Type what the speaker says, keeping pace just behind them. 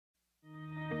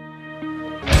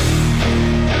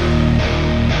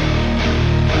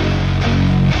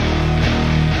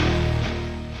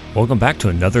Welcome back to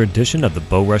another edition of the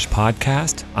Bow Rush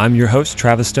Podcast. I'm your host,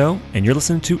 Travis Stowe, and you're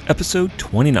listening to episode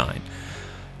 29.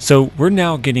 So we're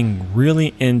now getting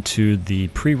really into the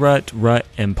pre-rut, rut,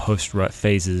 and post-rut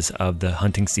phases of the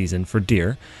hunting season for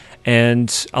deer.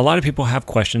 And a lot of people have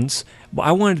questions, but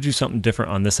I wanted to do something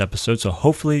different on this episode, so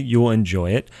hopefully you'll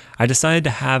enjoy it. I decided to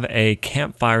have a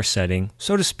campfire setting,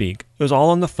 so to speak. It was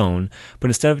all on the phone, but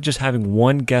instead of just having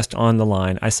one guest on the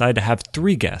line, I decided to have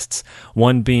three guests,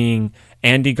 one being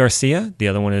Andy Garcia, the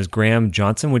other one is Graham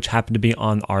Johnson, which happened to be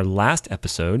on our last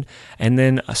episode, and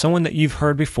then someone that you've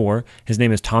heard before, his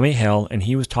name is Tommy Hale, and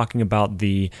he was talking about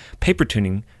the paper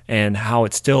tuning and how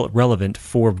it's still relevant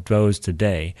for bows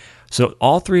today. So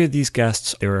all three of these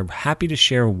guests, they were happy to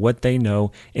share what they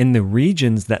know in the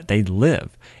regions that they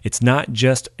live. It's not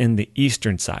just in the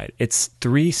eastern side. It's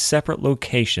three separate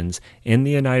locations in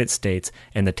the United States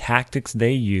and the tactics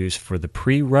they use for the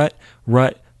pre-rut,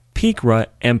 rut, peak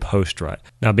rut, and post-rut.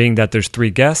 Now, being that there's three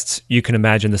guests, you can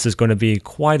imagine this is going to be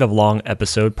quite a long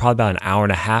episode, probably about an hour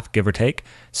and a half, give or take.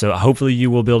 So hopefully you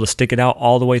will be able to stick it out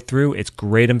all the way through. It's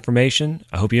great information.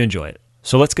 I hope you enjoy it.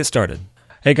 So let's get started.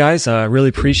 Hey guys, I really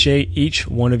appreciate each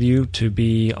one of you to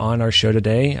be on our show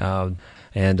today.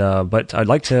 But I'd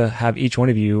like to have each one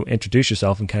of you introduce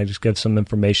yourself and kind of just give some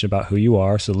information about who you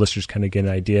are, so the listeners kind of get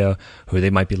an idea who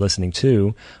they might be listening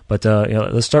to. But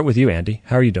let's start with you, Andy.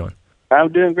 How are you doing? I'm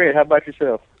doing great. How about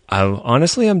yourself?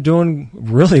 Honestly, I'm doing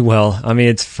really well. I mean,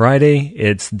 it's Friday.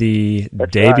 It's the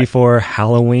day before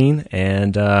Halloween,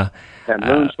 and that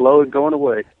moon's slow and going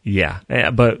away. Yeah,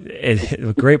 but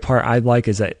the great part I like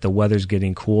is that the weather's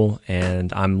getting cool,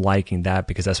 and I'm liking that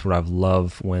because that's what I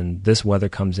love when this weather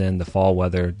comes in, the fall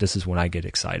weather. This is when I get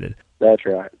excited. That's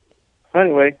right.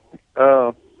 Anyway,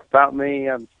 about me,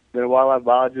 I've been a wildlife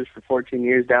biologist for 14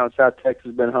 years down in South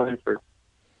Texas. Been hunting for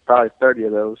probably 30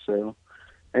 of those. So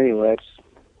anyway, let's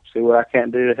see what I can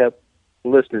do to help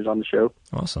listeners on the show.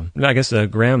 Awesome. I guess,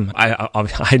 Graham,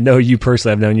 I know you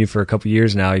personally. I've known you for a couple of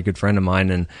years now. You're a good friend of mine,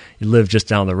 and you live just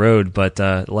down the road. But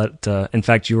in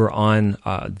fact, you were on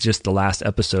just the last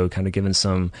episode, kind of giving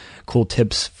some cool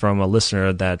tips from a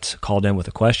listener that called in with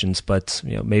the questions. But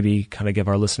maybe kind of give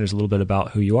our listeners a little bit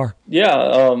about who you are. Yeah,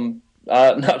 I'm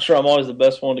not sure I'm always the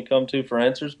best one to come to for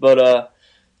answers, but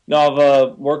no,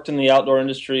 I've worked in the outdoor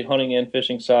industry, hunting and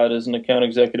fishing side, as an account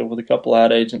executive with a couple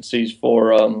ad agencies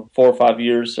for 4 or 5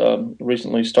 years.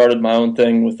 Recently started my own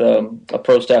thing with a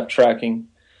pro staff tracking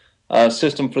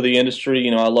system for the industry.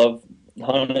 I love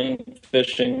hunting,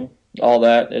 fishing, all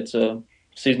that. It's a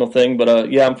seasonal thing. But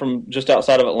I'm from just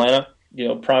outside of Atlanta.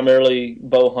 Primarily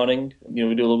bow hunting. We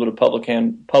do a little bit of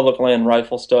public land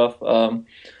rifle stuff.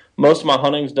 Most of my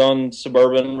hunting's done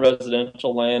suburban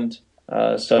residential land.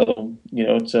 So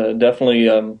it's definitely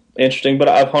interesting, but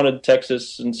I've hunted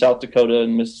Texas and South Dakota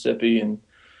and Mississippi and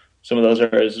some of those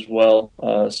areas as well.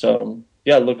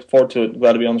 Look forward to it.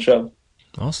 Glad to be on the show.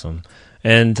 Awesome.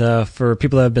 And for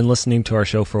people that have been listening to our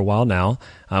show for a while now,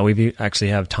 we actually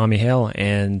have Tommy Hale,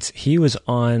 and he was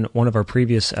on one of our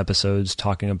previous episodes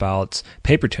talking about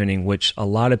paper tuning, which a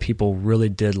lot of people really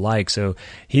did like. So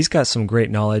he's got some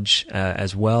great knowledge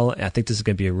as well. I think this is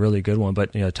going to be a really good one.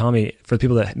 But Tommy, for the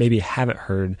people that maybe haven't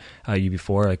heard you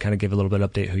before, I kind of give a little bit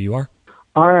of update who you are.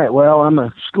 All right. Well, I'm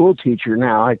a school teacher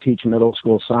now. I teach middle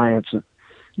school science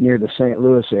near the St.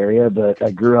 Louis area, but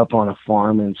I grew up on a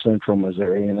farm in central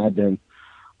Missouri, and I've been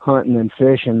hunting and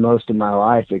fishing most of my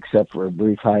life, except for a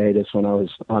brief hiatus when I was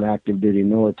on active duty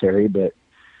military. But,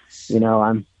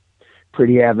 I'm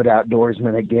pretty avid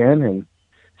outdoorsman again, and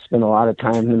spend a lot of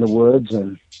time in the woods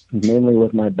and mainly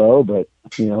with my bow. But,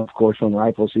 of course, when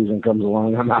rifle season comes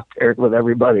along, I'm out there with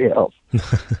everybody else.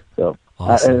 So,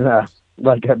 awesome.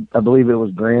 I believe it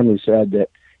was Graham who said that,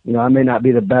 I may not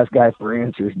be the best guy for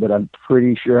answers, but I'm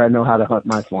pretty sure I know how to hunt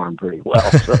my farm pretty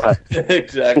well. So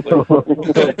exactly.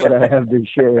 What I have to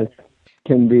share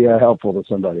can be helpful to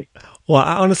somebody. Well,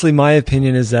 honestly, my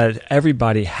opinion is that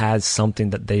everybody has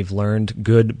something that they've learned,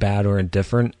 good, bad, or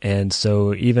indifferent. And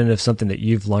so even if something that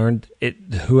you've learned,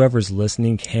 whoever's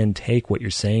listening can take what you're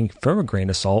saying from a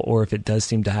grain of salt, or if it does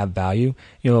seem to have value,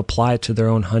 apply it to their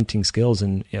own hunting skills,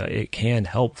 and it can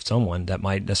help someone that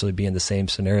might necessarily be in the same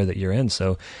scenario that you're in.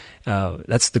 So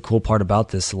that's the cool part about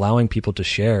this, allowing people to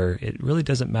share. It really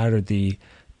doesn't matter the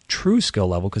true skill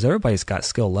level, because everybody's got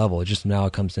skill level. It just now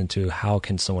comes into how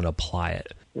can someone apply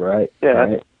it. Right. Yeah,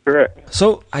 right. correct.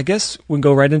 So I guess we can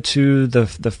go right into the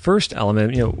first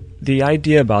element. The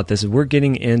idea about this is we're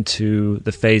getting into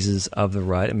the phases of the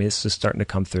rut. I mean, it's just starting to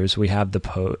come through. So we have the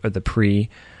pre,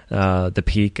 the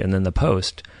peak, and then the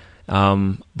post.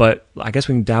 But I guess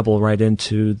we can dabble right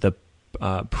into the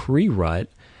pre-rut.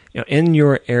 In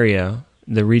your area,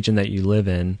 the region that you live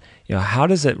in, how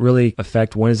does it really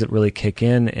affect? When does it really kick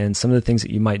in? And some of the things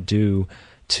that you might do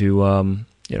to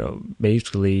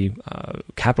basically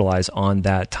capitalize on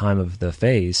that time of the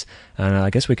phase. And I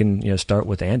guess we can start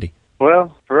with Andy.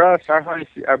 Well, for us,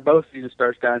 our bow season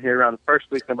starts down here around the first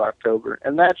week of October,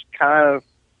 and that's kind of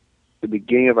the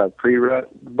beginning of our pre-rut.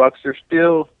 The bucks are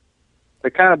still, they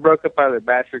kind of broke up out of their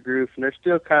bachelor group, and they're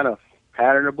still kind of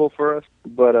patternable for us.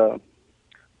 But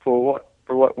for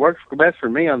what works best for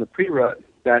me on the pre-rut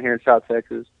down here in South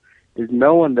Texas is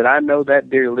knowing that I know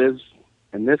that deer lives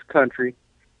in this country,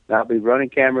 and I'll be running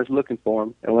cameras looking for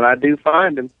him. And when I do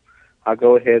find him, I'll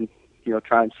go ahead and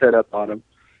try and set up on him.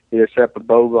 Either set up a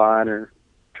bow line or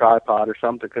tripod or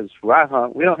something, because where I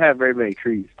hunt, we don't have very many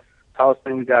trees. The tallest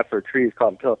thing we got for a tree is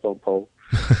called a telephone pole.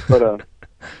 But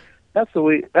that's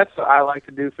what I like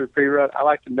to do for pre-rut. I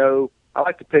like to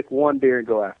pick one deer and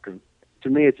go after him. To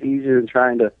me, it's easier than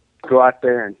trying to go out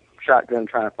there and shotgun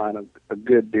trying to find a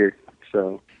good deer.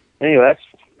 So anyway,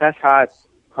 that's how I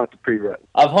hunt the pre-rut.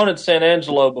 I've hunted San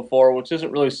Angelo before, which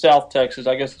isn't really South Texas.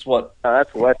 I guess it's what?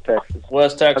 That's West Texas.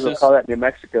 West Texas. I would call that New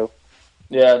Mexico.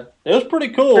 Yeah, it was pretty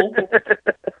cool.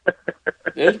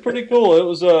 It was pretty cool. It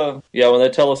was, when they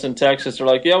tell us in Texas, they're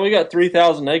like, we got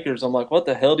 3,000 acres. I'm like, what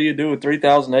the hell do you do with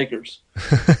 3,000 acres?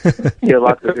 Yeah,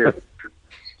 lots of deer.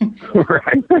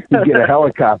 Right. You get a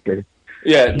helicopter.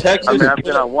 Yeah, Texas. I mean, I've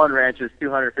been on one ranch that's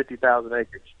 250,000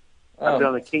 acres. I've been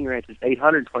on the King Ranch that's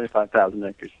 825,000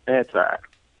 acres. That's all right.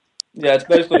 Yeah, it's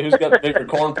basically who's got the bigger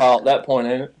corn pile at that point,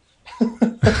 ain't it?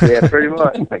 Yeah, pretty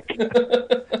much.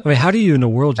 I mean, how do you in the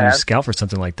world do you scout for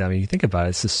something like that? I mean, you think about it,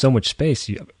 it's just so much space.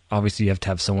 Obviously, you have to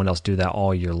have someone else do that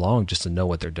all year long just to know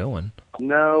what they're doing.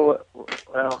 No,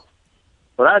 well,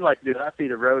 what I'd like to do is I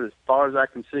feed a road as far as I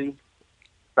can see,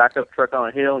 back up the truck on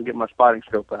a hill, and get my spotting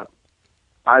scope out.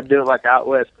 I'd do it like out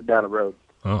west, but down a road.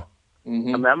 Oh.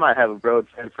 Mm-hmm. I mean, I might have a road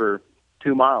fed for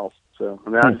 2 miles. So, I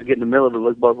mean, I just get in the middle of it,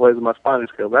 look both ways with my spotting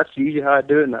scope. That's usually how I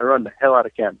do it, and I run the hell out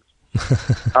of cameras.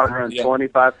 I run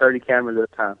 25, 30 cameras at a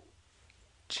time.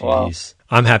 Jeez.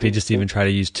 Wow. I'm happy just to even try to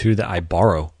use 2 that I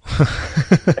borrow.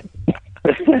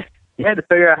 You had to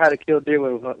figure out how to kill deer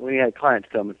when you had clients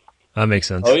coming. That makes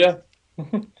sense. Oh, yeah.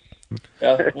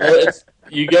 Yeah. Well,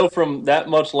 you go from that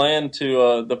much land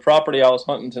to the property I was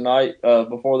hunting tonight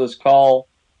before this call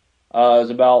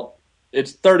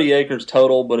it's 30 acres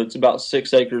total, but it's about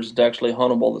 6 acres that's actually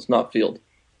huntable that's not field.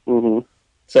 Mm-hmm.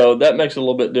 So that makes it a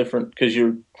little bit different because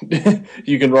you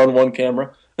can run one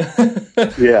camera.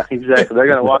 Yeah, exactly. They're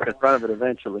going to walk in front of it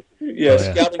eventually. Yeah,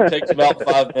 scouting takes about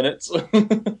 5 minutes.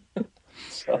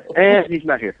 So. And he's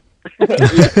not here. Yeah,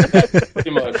 pretty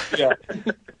much, yeah.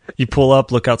 You pull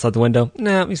up, look outside the window.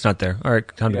 No, he's not there. All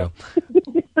right, time to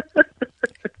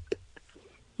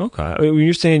go. Okay. When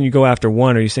you're saying you go after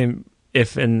one, are you saying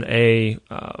if in a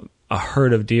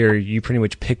herd of deer, you pretty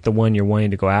much pick the one you're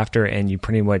wanting to go after, and you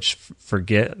pretty much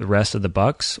forget the rest of the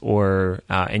bucks, or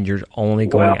and you're only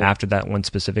going after that one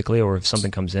specifically, or if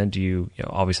something comes in, do you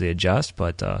obviously adjust?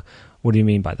 But what do you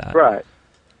mean by that? Right.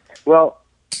 Well,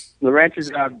 the ranches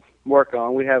that I work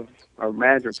on, we have our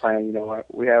management plan.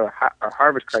 We have our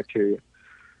harvest criteria.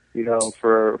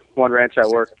 For one ranch I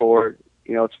work for,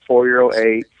 it's 4-year-old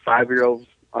 8, 5-year-olds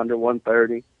under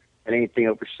 130, and anything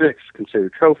over 6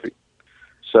 considered trophy.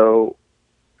 So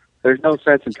there's no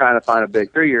sense in trying to find a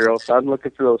big 3-year-old. So I'm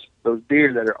looking for those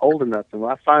deer that are old enough. And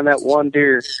when I find that one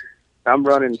deer, I'm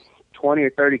running 20 or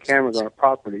 30 cameras on a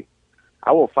property.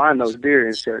 I will find those deer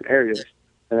in certain areas,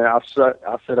 and then I'll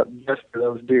set up just for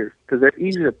those deer because they're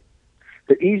easier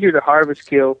to harvest,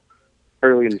 kill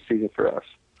early in the season for us.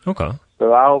 Okay.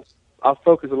 So I'll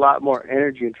focus a lot more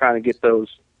energy in trying to get those,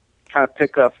 trying to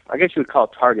pick up. I guess you would call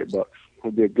it target bucks.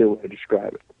 Would be a good way to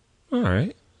describe it. All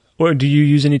right. Or do you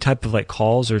use any type of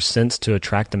calls or scents to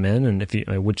attract them in,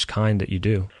 and which kind that you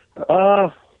do?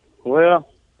 Well,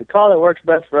 the call that works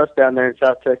best for us down there in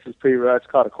South Texas pre-rut, it's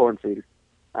called a corn feeder.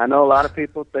 I know a lot of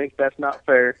people think that's not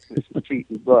fair. It's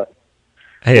cheating, but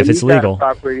hey, if it's legal,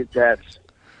 got a property that's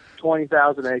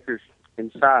 20,000 acres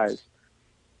in size,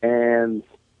 and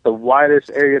the widest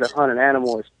area to hunt an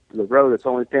animal is the road that's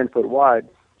only 10 foot wide.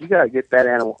 You got to get that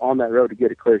animal on that road to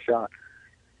get a clear shot.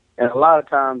 And a lot of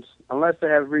times, unless they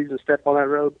have a reason to step on that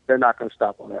road, they're not going to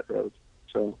stop on that road.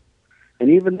 So, and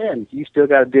even then, you still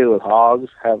got to deal with hogs,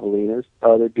 javelinas,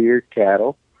 other deer,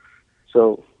 cattle.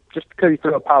 So just because you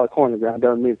throw a pile of corn on the ground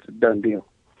doesn't mean it's a done deal.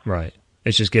 Right.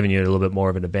 It's just giving you a little bit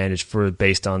more of an advantage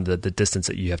based on the distance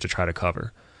that you have to try to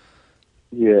cover.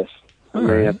 Yes. All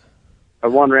right. A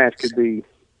one ranch could be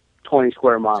 20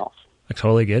 square miles. I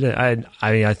totally get it. I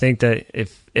mean, I think that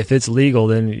if it's legal,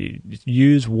 then you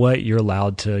use what you're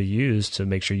allowed to use to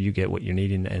make sure you get what you're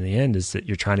needing. In the end, is that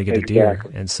you're trying to get a deer,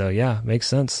 and so yeah, makes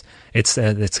sense. It's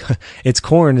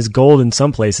corn is gold in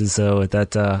some places, so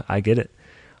that I get it.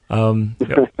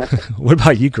 What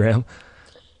about you, Graham?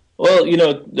 Well,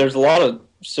 there's a lot of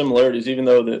similarities, even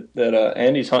though that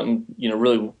Andy's hunting,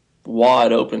 really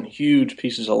wide open, huge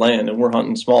pieces of land, and we're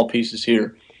hunting small pieces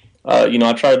here.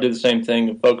 I try to do the same thing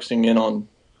of focusing in on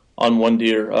one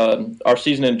deer. Our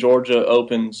season in Georgia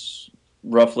opens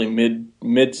roughly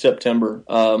mid-September,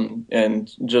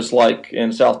 and just like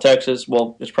in South Texas,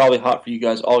 well, it's probably hot for you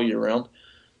guys all year round,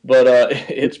 but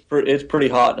it's pretty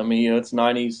hot. I mean, it's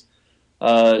 90s.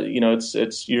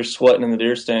 It's you're sweating in the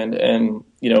deer stand, and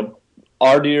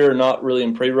our deer are not really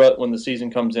in pre-rut when the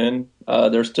season comes in.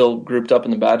 They're still grouped up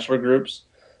in the bachelor groups,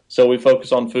 so we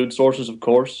focus on food sources, of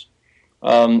course.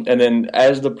 And then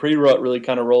as the pre-rut really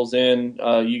kind of rolls in,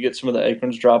 you get some of the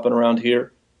acorns dropping around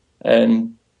here,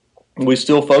 and we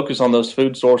still focus on those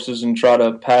food sources and try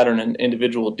to pattern an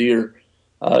individual deer,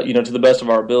 to the best of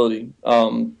our ability.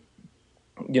 I'm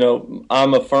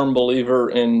a firm believer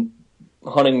in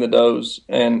hunting the does,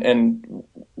 and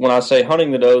when I say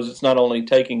hunting the does, it's not only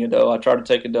taking a doe. I try to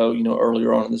take a doe,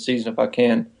 earlier on in the season if I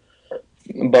can,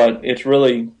 but it's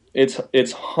really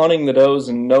it's hunting the does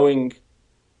and knowing.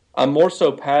 I'm more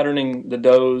so patterning the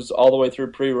does all the way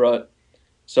through pre-rut.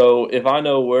 So if I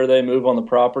know where they move on the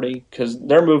property, because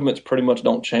their movements pretty much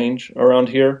don't change around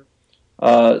here,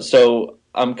 so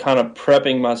I'm kind of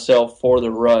prepping myself for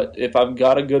the rut. If I've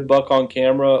got a good buck on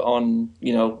camera I'm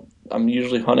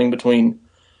usually hunting between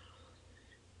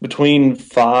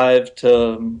 5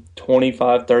 to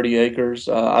 25, 30 acres.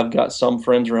 I've got some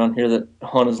friends around here that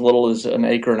hunt as little as an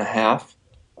acre and a half,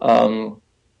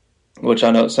 which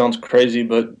I know it sounds crazy,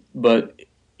 but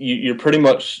you're pretty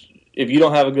much, if you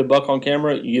don't have a good buck on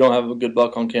camera, you don't have a good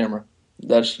buck on camera.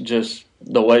 That's just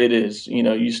the way it is.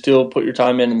 You still put your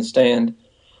time in the stand,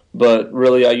 but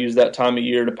really I use that time of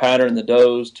year to pattern the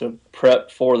does to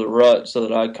prep for the rut so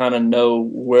that I kind of know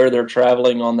where they're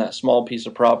traveling on that small piece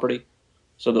of property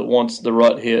so that once the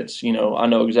rut hits, I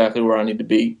know exactly where I need to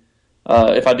be.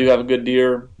 If I do have a good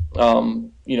deer,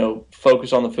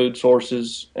 focus on the food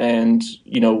sources and,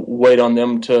 wait on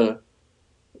them to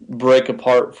break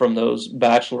apart from those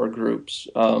bachelor groups.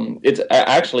 It's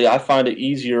actually, I find it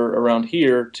easier around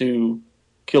here to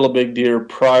kill a big deer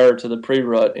prior to the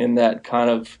pre-rut in that kind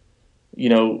of,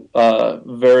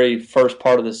 very first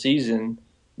part of the season,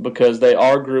 because they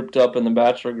are grouped up in the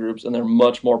bachelor groups and they're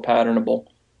much more patternable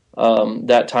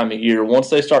that time of year. Once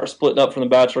they start splitting up from the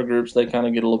bachelor groups, they kind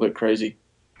of get a little bit crazy.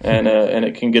 And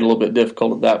it can get a little bit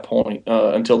difficult at that point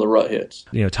until the rut hits.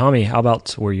 Tommy, how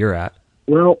about where you're at?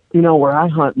 Well, where I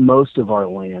hunt, most of our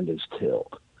land is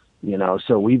tilled.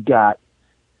 So we've got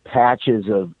patches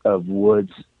of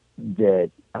woods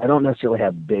that I don't necessarily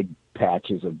have big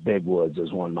patches of big woods,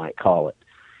 as one might call it.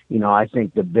 I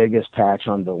think the biggest patch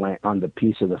on the land, on the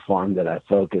piece of the farm that I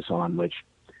focus on, which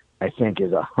I think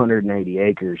is 180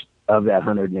 acres. Of that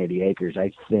 180 acres,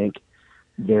 I think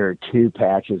there are 2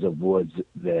 patches of woods,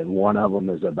 that one of them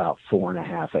is about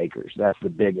 4.5 acres. That's the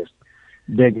biggest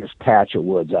patch of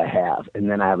woods I have.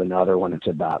 And then I have another one that's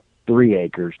about 3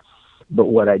 acres. But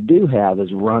what I do have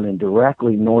is running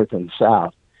directly north and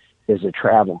south is a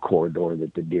travel corridor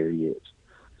that the deer use.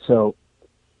 So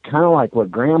kind of like what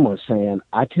Graham was saying,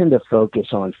 I tend to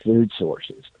focus on food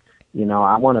sources.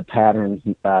 I want to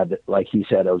pattern, like he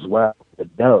said as well, the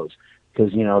does.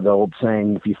 Because, the old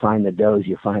saying, if you find the does,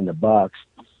 you find the bucks.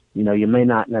 You may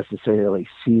not necessarily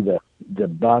see the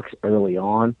bucks early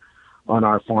on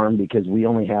our farm, because we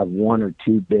only have 1 or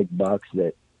 2 big bucks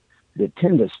that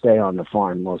tend to stay on the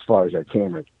farm, as far as our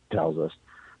camera tells us.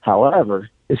 However,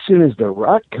 as soon as the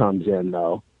rut comes in,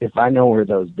 though, if I know where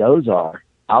those does are,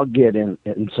 I'll get in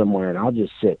somewhere and I'll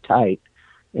just sit tight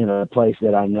in a place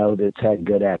that I know that's had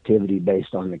good activity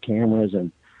based on the cameras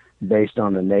and based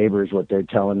on the neighbors, what they're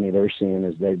telling me they're seeing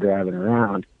as they're driving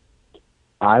around.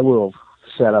 I will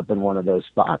set up in one of those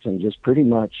spots and just pretty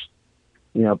much,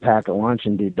 pack a lunch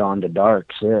and do dawn to dark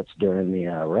sits during the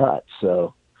rut.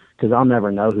 So, because I'll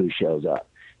never know who shows up.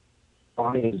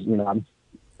 Funny is, I'm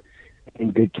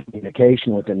in good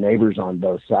communication with the neighbors on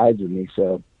both sides of me.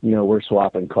 So, we're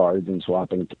swapping cards and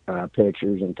swapping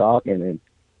pictures and talking.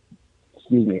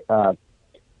 And,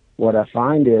 what I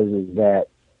find is that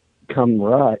come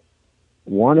rut,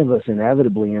 one of us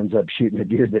inevitably ends up shooting a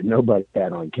deer that nobody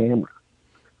had on camera.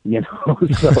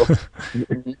 So,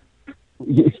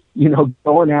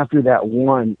 going after that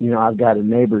one, I've got a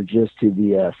neighbor just to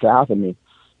the south of me.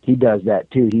 He does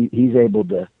that too. He's able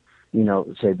to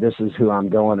say this is who I'm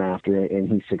going after, and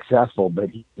he's successful, but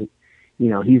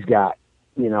he's got,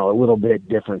 a little bit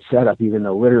different setup, even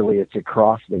though literally it's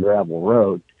across the gravel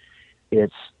road.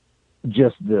 It's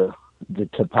just the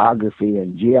topography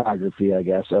and geography, I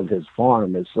guess, of his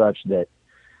farm is such that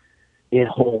it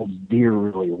holds deer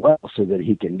really well so that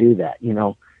he can do that,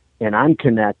 and I'm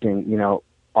connecting,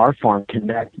 our farm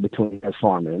connects between his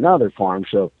farm and another farm.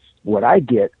 So what I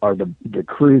get are the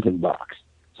cruising bucks.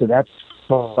 So that's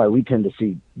why we tend to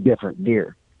see different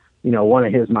deer. One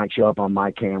of his might show up on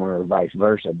my camera or vice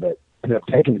versa, but end up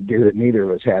taking a deer that neither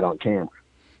of us had on camera.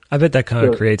 I bet that kind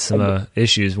of creates some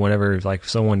issues whenever like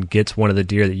someone gets one of the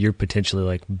deer that you're potentially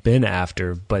like been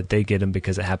after, but they get them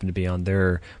because it happened to be on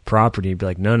their property. Be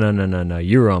like, no,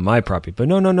 you were on my property, but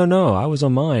no, I was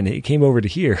on mine. It came over to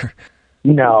here.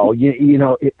 No,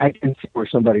 I can see where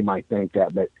somebody might think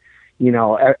that, but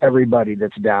everybody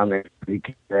that's down there be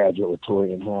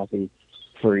congratulatory and happy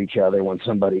for each other when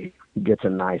somebody gets a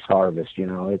nice harvest.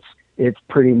 It's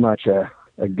pretty much a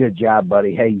good job,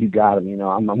 buddy. Hey, you got him.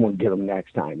 I'm going to get him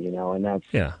next time. And that's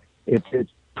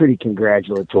it's pretty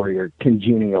congratulatory or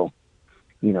congenial,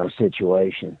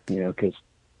 situation. Because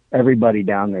everybody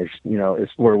down there, is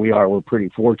where we are. We're pretty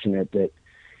fortunate that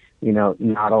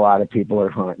not a lot of people are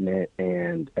hunting it,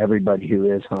 and everybody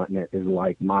who is hunting it is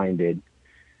like-minded.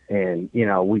 And,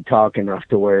 we talk enough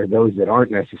to where those that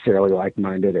aren't necessarily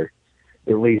like-minded, or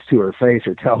at least to our face,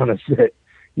 are telling us that,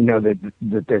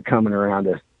 that they're coming around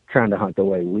to trying to hunt the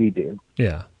way we do.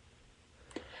 Yeah.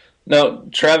 Now,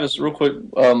 Travis, real quick,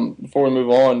 before we move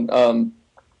on,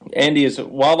 Andy is a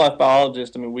wildlife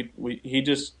biologist. I mean,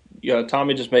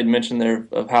 Tommy just made mention there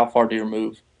of how far deer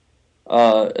move,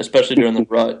 especially during the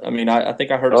rut. I mean, I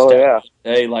think I heard a stat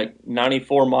today, like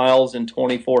 94 miles in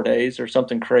 24 days or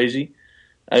something crazy.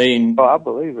 I mean, I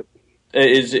believe it.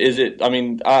 Is it? I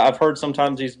mean, I've heard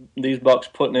sometimes these bucks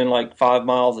putting in like 5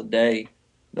 miles a day,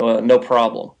 no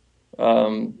problem.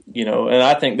 And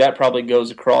I think that probably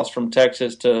goes across from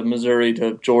Texas to Missouri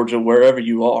to Georgia, wherever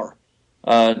you are.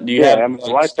 Do you have? I mean, the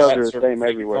whitetails are the same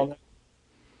everywhere.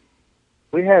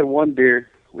 We had one deer.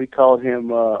 We called him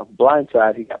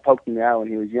Blindside. He got poked in the eye when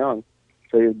he was young,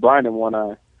 so he was blind in one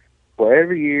eye. Well,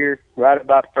 every year, right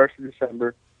about the 1st of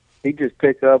December, he'd just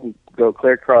pick up and go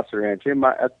clear across the ranch.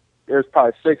 There's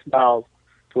probably 6 miles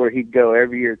to where he'd go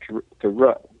every year to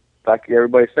rut. Like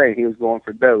everybody's saying, he was going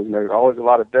for does, and there's always a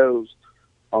lot of does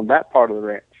on that part of the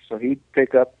ranch. So he'd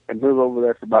pick up and move over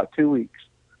there for about 2 weeks.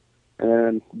 And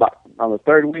then on the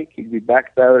 3rd week, he'd be back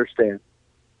to the other stand.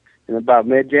 And about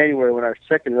mid-January, when our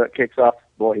second rut kicks off,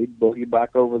 he'd boogie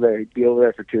back over there. He'd be over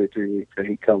there for 2 or 3 weeks, and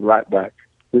he'd come right back.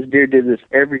 This deer did this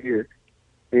every year.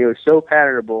 And he was so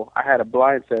patternable, I had a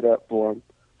blind set up for him.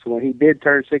 So when he did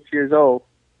turn 6 years old,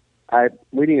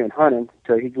 we didn't even hunt him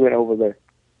until he went over there.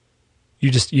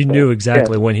 You knew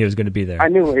exactly when he was going to be there. I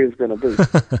knew where he was going to be.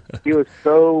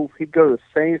 He'd go to the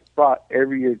same spot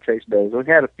every year to chase does. We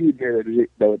had a few deer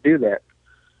that would do that.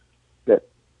 That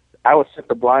I would set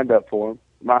the blind up for him.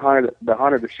 The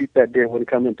hunter to shoot that deer wouldn't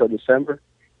come in until December,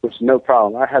 which is no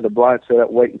problem. I had the blind set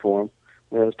up waiting for him.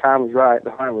 When his time was right,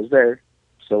 the hunter was there,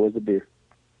 so was the deer.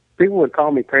 People would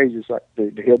call me crazy. It's like,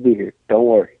 dude, he'll be here. Don't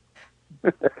worry.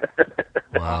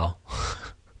 Wow.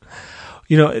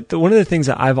 One of the things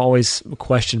that I've always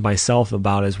questioned myself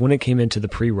about is when it came into the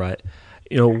pre-rut,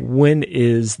 when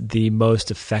is the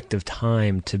most effective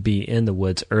time to be in the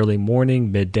woods? Early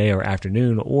morning, midday, or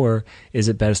afternoon? Or is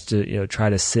it best to, try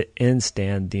to sit in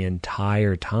stand the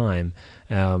entire time?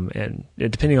 And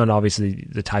depending on obviously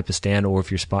the type of stand, or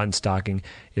if you're spot and stalking,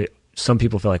 some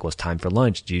people feel like, well, it's time for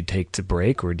lunch. Do you take the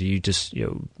break, or do you just,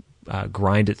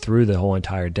 grind it through the whole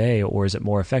entire day, or is it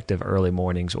more effective early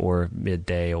mornings or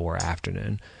midday or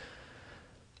afternoon?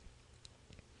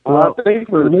 Well, I think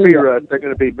for the pre-rut, they're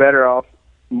going to be better off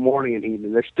morning and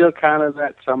evening. They're still kind of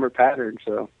that summer pattern,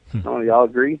 so y'all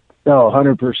agree? Oh,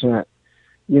 100%.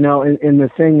 And the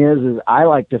thing is I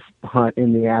like to hunt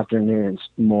in the afternoons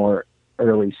more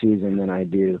early season than I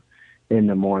do in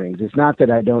the mornings. It's not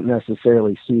that I don't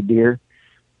necessarily see deer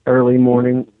early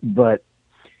morning, but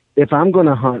if I'm going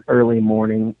to hunt early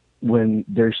morning when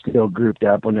they're still grouped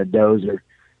up, when the does are,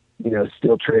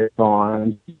 still trailing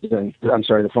fawns,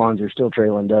 the fawns are still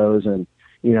trailing does, and,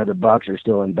 the bucks are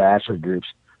still in bachelor groups,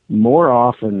 more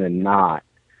often than not,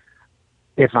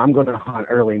 if I'm going to hunt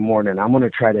early morning, I'm going to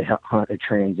try to hunt a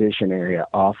transition area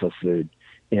off of food,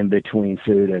 in between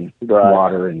food and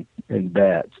water and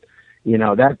beds.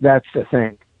 That's the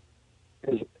thing.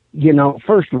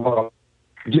 First of all,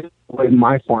 just the way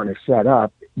my farm is set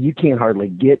up, you can't hardly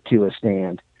get to a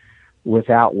stand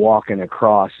without walking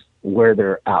across where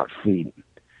they're out feeding,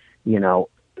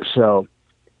 So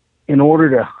in order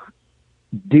to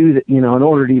do that, in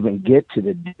order to even get to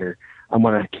the deer, I'm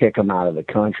going to kick them out of the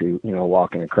country,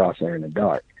 walking across there in the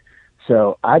dark.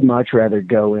 So I'd much rather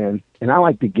go in, and I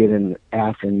like to get in the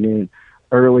afternoon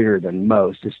earlier than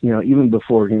most. Just, even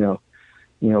before,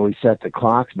 we set the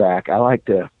clocks back, I like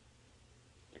to,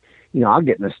 I'll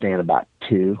get in the stand about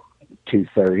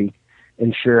 2:30,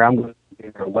 and sure, I'm going to be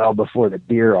there well before the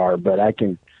deer are, but I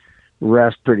can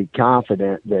rest pretty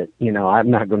confident that, I'm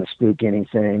not going to spook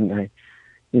anything.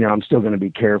 I'm still going to be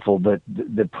careful, but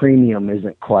the premium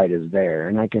isn't quite as there,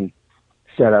 and I can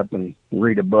set up and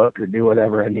read a book or do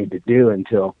whatever I need to do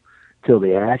until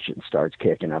the action starts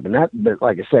kicking up. But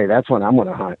like I say, that's when I'm going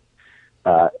to hunt.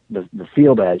 The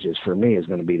field edges for me is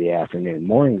going to be the afternoon.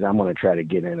 Mornings, I'm going to try to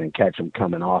get in and catch them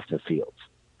coming off the fields,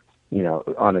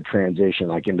 on a transition,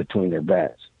 like in between their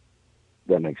beds. If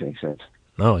that makes any sense.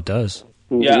 No, it does.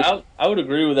 Mm-hmm. Yeah, I would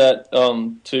agree with that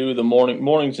too. The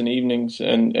mornings and evenings,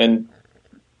 and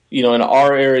in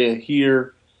our area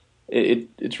here,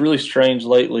 it's really strange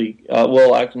lately.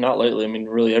 Well, actually not lately. I mean,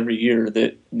 really every year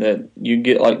that you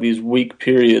get like these week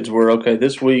periods where, okay,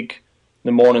 this week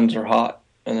the mornings are hot,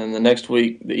 and then the next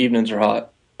week the evenings are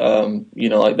hot.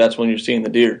 Like that's when you're seeing the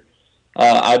deer.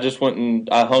 I just went and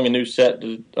I hung a new set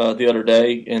the other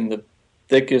day in the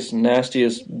thickest,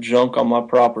 nastiest junk on my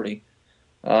property.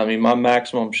 I mean, my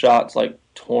maximum shot's like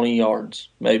 20 yards,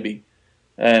 maybe.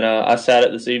 And I sat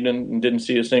it this evening and didn't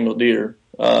see a single deer.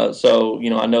 So,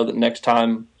 I know that next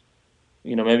time,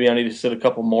 maybe I need to sit a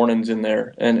couple mornings in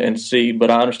there and see. But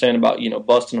I understand about,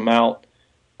 busting them out.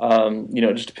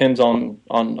 It just depends on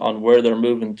where they're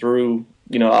moving through.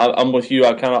 I'm with you.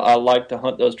 I like to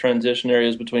hunt those transition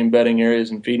areas between bedding areas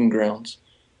and feeding grounds,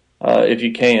 if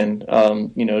you can.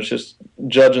 It's just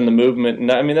judging the movement.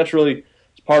 And I mean, that's really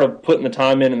part of putting the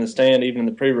time in the stand, even in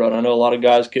the pre-rut. I know a lot of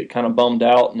guys get kind of bummed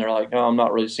out and they're like, oh, I'm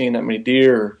not really seeing that many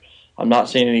deer, or I'm not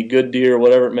seeing any good deer, or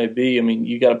whatever it may be. I mean,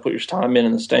 you got to put your time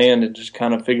in the stand and just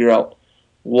kind of figure out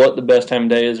what the best time of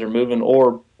day is they're moving,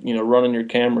 or, running your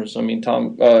cameras. I mean,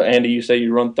 Tom, Andy, you say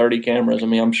you run 30 cameras. I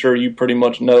mean, I'm sure you pretty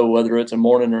much know whether it's a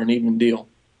morning or an evening deal.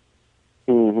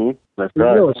 Mm-hmm. That's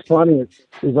right. What's funny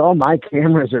is all my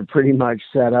cameras are pretty much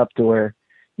set up to where,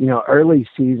 early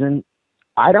season,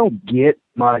 I don't get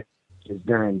much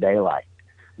during daylight,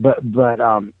 but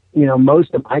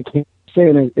most of my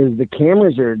saying is the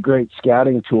cameras are a great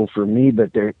scouting tool for me,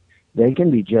 but they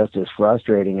can be just as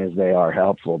frustrating as they are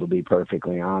helpful, to be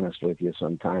perfectly honest with you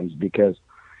sometimes, because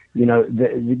you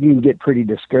can get pretty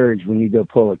discouraged when you go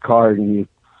pull a card and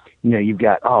you've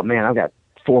got, oh man, I've got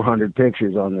 400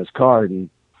 pictures on this card, and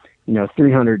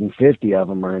 350 of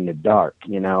them are in the dark,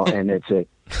 and it's at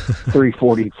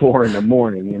 3:44 in the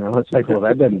morning. It's like, well,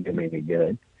 that doesn't do me any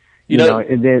good.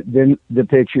 And then the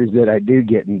pictures that I do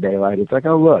get in daylight, it's like,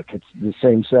 oh look, it's the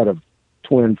same set of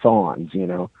twin fawns.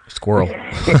 Squirrel.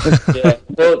 Yeah,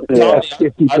 well, Tommy,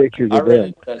 50 pictures a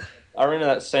day. I ran into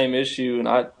that same issue,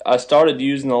 and I started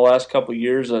using the last couple of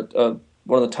years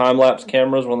one of the time-lapse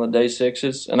cameras, one of the Day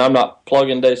 6s, and I'm not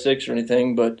plugging Day 6 or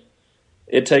anything, but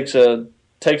it takes a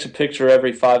picture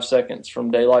every 5 seconds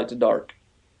from daylight to dark,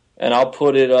 and I'll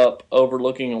put it up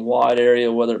overlooking a wide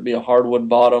area, whether it be a hardwood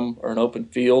bottom or an open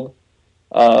field,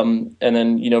 and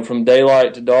then from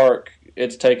daylight to dark,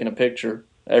 it's taking a picture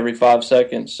every 5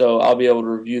 seconds, so I'll be able to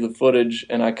review the footage,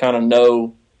 and I kind of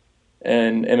know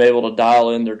and am able to dial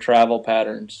in their travel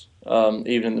patterns,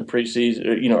 even in the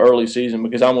preseason, early season,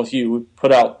 because I'm with you. We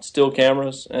put out still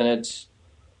cameras, and it's,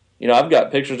 I've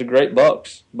got pictures of great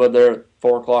bucks, but they're at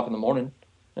 4 o'clock in the morning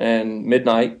and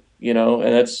midnight, and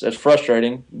that's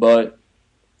frustrating, but,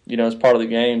 it's part of the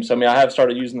game. So, I mean, I have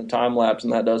started using the time lapse,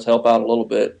 and that does help out a little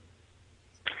bit.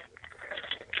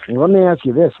 Well, let me ask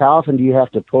you this. How often do you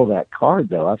have to pull that card,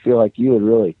 though? I feel like you would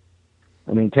really,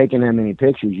 taking that many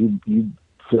pictures, you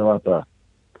fill up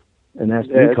an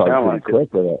SD card pretty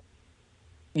quick with it.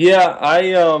 Yeah,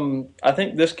 I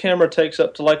think this camera takes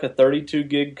up to like a 32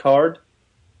 gig card,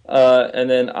 and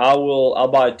then I'll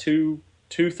buy two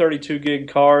 32 gig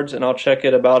cards, and I'll check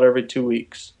it about every 2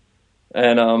 weeks,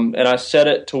 and I set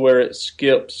it to where it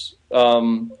skips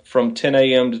from 10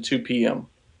 a.m. to 2 p.m.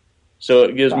 So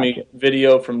it gives me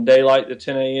video from daylight to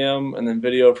 10 a.m. and then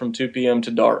video from 2 p.m.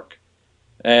 to dark.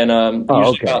 And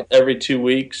usually about every 2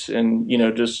 weeks, and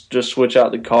just switch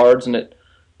out the cards, and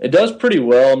it does pretty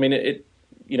well. I mean, it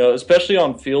especially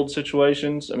on field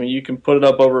situations. I mean, you can put it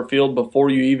up over a field before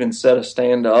you even set a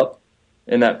stand up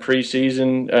in that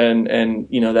preseason and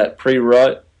that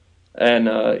pre-rut,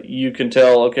 and you can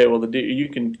tell, okay, well, the deer, you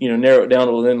can narrow it down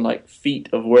to within like feet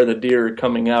of where the deer are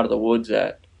coming out of the woods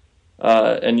at,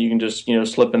 and you can just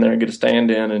slip in there and get a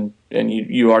stand in, and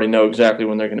you already know exactly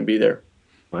when they're going to be there.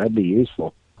 That'd be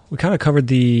useful. we kind of covered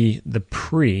the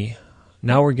pre.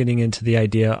 Now we're getting into the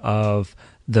idea of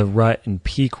the rut and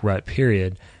peak rut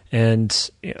period. And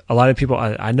a lot of people,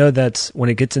 I know that's when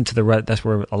it gets into the rut, that's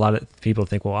where a lot of people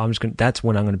think, well, that's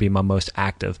when I'm going to be my most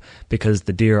active, because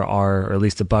the deer are, or at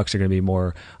least the bucks are going to be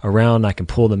more around. I can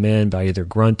pull them in by either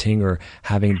grunting or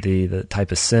having the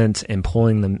type of scent and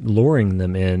pulling them, luring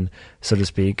them in, so to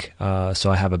speak.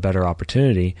 So I have a better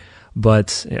opportunity.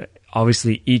 But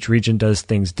obviously each region does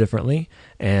things differently.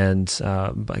 And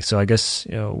so I guess,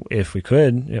 if we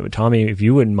could, Tommy, if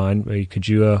you wouldn't mind, could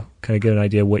you kind of get an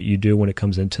idea of what you do when it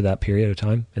comes into that period of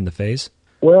time in the phase?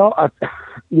 Well,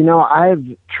 I've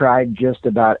tried just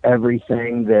about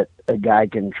everything that a guy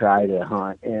can try to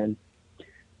hunt. And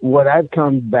what I've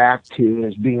come back to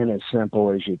is being as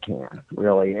simple as you can,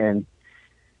 really. And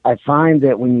I find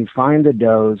that when you find the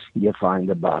does, you find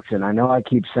the bucks. And I know I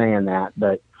keep saying that,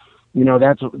 but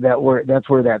that's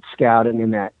where that scouting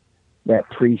and that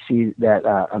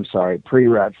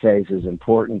pre-rut phase is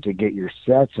important to get your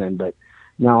sets in. But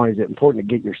not only is it important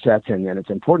to get your sets in, then it's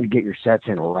important to get your sets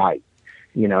in right.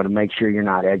 To make sure you're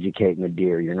not educating the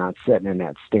deer, you're not sitting in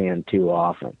that stand too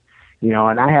often.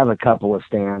 And I have a couple of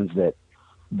stands that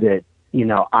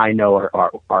I know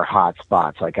are hot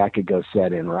spots. Like I could go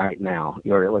set in right now,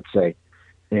 or let's say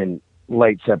in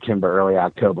late September, early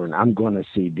October, and I'm going to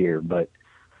see deer, but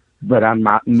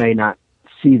may not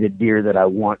see the deer that I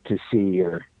want to see,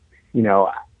 or,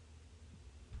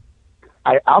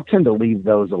 I'll tend to leave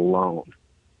those alone,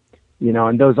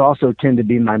 and those also tend to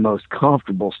be my most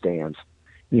comfortable stands,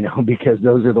 because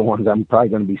those are the ones I'm probably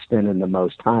going to be spending the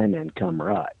most time in come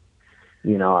rut.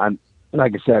 I'm,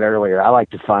 like I said earlier, I like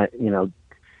to find,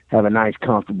 have a nice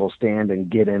comfortable stand and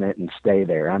get in it and stay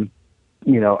there. I'm,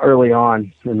 early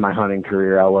on in my hunting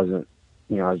career, I wasn't,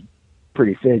 I was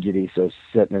pretty fidgety, so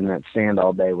sitting in that stand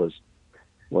all day was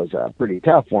pretty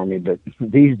tough for me. But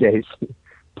these days,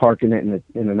 parking it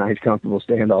in a nice, comfortable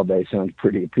stand all day sounds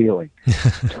pretty appealing.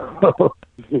 So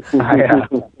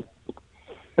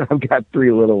I've got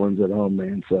 3 little ones at home,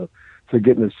 man. So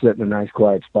getting to sit in a nice,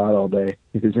 quiet spot all day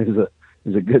is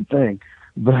a good thing.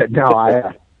 But no,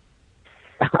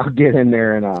 I'll get in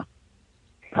there and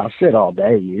I'll sit all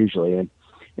day usually, and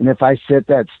if I sit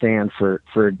that stand for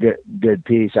a good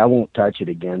piece, I won't touch it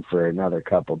again for another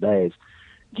couple days,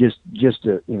 just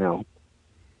to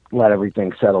let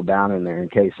everything settle down in there in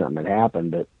case something had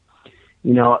happened. But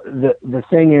the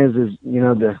thing is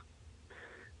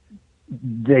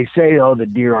they say, oh, the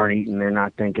deer aren't eating, they're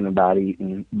not thinking about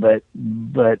eating, but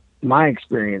my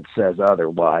experience says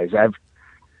otherwise.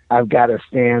 I've got a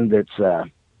stand that's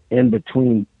in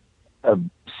between a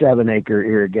 7-acre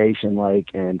irrigation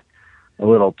lake and a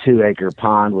little 2-acre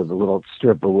pond with a little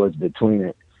strip of woods between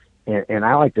it. And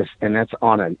I like this, and that's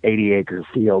on an 80-acre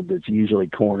field that's usually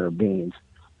corn or beans.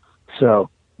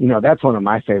 So, that's one of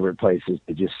my favorite places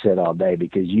to just sit all day,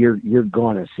 because you're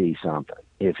going to see something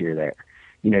if you're there.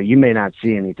 You may not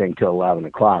see anything till 11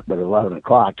 o'clock, but at 11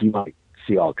 o'clock, you might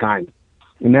see all kinds.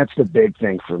 And that's the big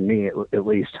thing for me, at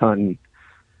least hunting,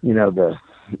 the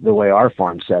way our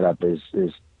farm's set up is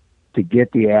to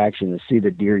get the action, to see the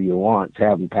deer you want, to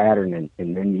have them pattern,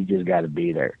 and then you just got to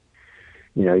be there.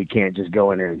 You can't just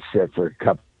go in there and sit for a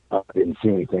couple, didn't see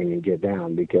anything and get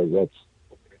down, because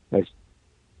that's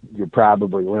you're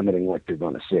probably limiting what you're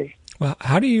going to see. Well,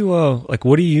 how do you,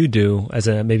 what do you do as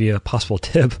maybe a possible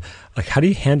tip? Like, how do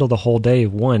you handle the whole day,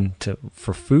 one,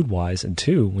 for food wise, and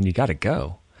 2, when you got to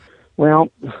go? Well,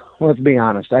 let's be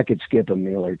honest. I could skip a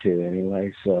meal or 2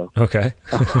 anyway. So okay.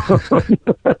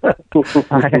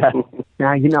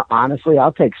 Now, honestly,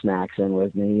 I'll take snacks in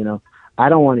with me. I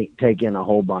don't want to take in a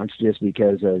whole bunch just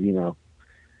because of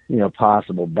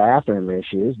possible bathroom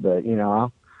issues. But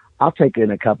I'll take in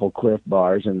a couple Cliff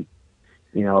Bars and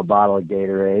a bottle of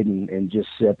Gatorade and just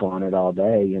sip on it all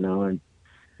day. And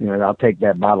I'll take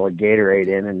that bottle of Gatorade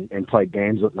in and play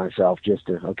games with myself just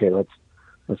to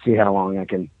let's see how long I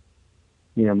can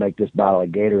make this bottle of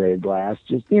Gatorade last.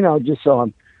 Just so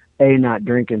I'm not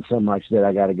drinking so much that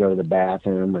I got to go to the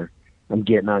bathroom, or I'm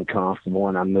getting uncomfortable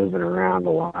and I'm moving around a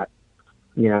lot.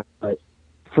 But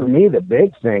for me, the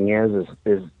big thing is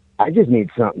I just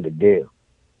need something to do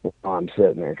while I'm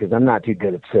sitting there, because I'm not too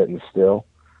good at sitting still.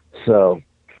 So,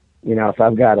 if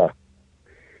I've got I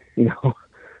got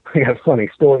a funny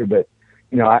story, but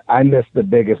I missed the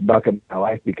biggest buck of my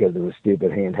life because of a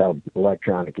stupid handheld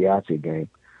electronic Yahtzee game.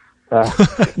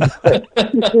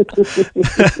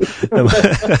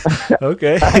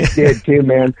 Okay. I did too,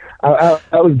 man. I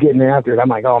was getting after it. I'm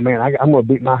like, oh man, I'm gonna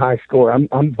beat my high score.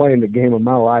 I'm playing the game of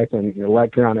my life in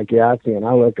electronic Yahtzee, and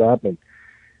I look up and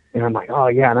I'm like, oh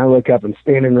yeah, and I look up and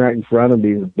standing right in front of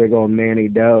me is a big old Manny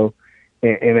Doe,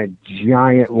 and a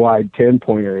giant wide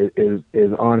 10-pointer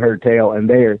is on her tail, and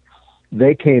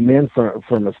they came in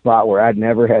from a spot where I'd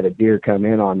never had a deer come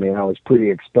in on me, and I was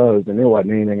pretty exposed, and there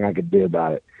wasn't anything I could do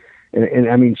about it. And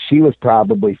I mean, she was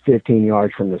probably 15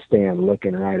 yards from the stand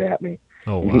looking right at me.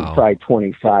 Oh, wow. And he's probably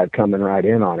 25 coming right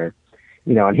in on her.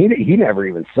 You know, and he never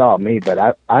even saw me,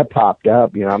 but I popped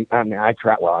up, you know, I mean, I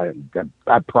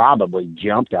probably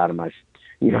jumped out of my,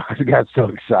 you know, I got so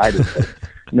excited. But,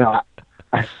 no,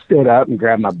 I stood up and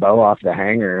grabbed my bow off the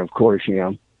hanger. And of course, you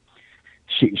know,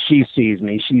 she sees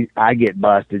me, I get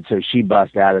busted. So she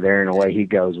busts out of there, and away he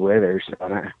goes with her.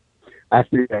 So I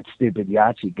threw that stupid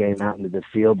Yahtzee game out into the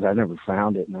fields. I never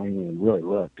found it, and I didn't even really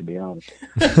look, to be honest.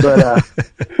 But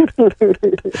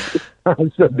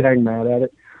I'm so dang mad at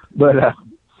it. But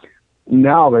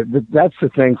no, but that's the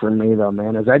thing for me, though,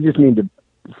 man, is I just need to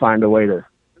find a way to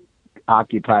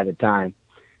occupy the time.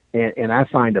 And I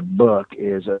find a book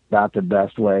is about the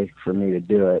best way for me to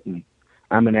do it. And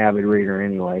I'm an avid reader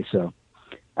anyway, so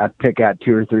I pick out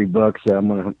 2 or 3 books that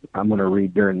I'm gonna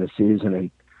read during the season, and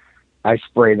I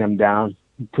spray them down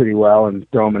pretty well and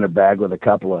throw them in a bag with a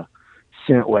couple of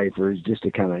scent wafers just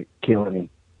to kind of kill any,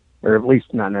 or at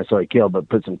least not necessarily kill, but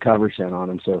put some cover scent on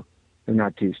them so they're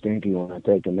not too stinky when I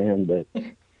take them in. But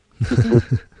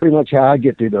pretty much how I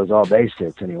get through those all-day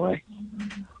sits anyway.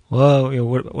 Well, you know,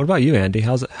 what about you, Andy?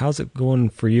 How's it going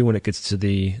for you when it gets to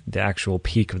the actual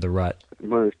peak of the rut?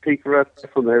 When it's peak rut,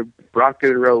 that's when they're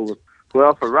rocking and rolling.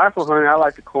 Well, for rifle hunting, I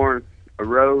like to corn a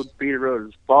road, beat a road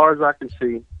as far as I can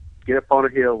see. Get up on a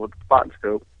hill with a spotting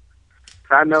scope.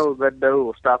 I know that doe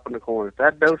will stop in the corner. If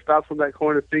that doe stops on that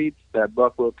corner feeds, that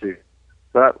buck will too.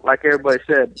 But like everybody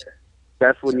said,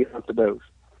 that's when you hunt the does.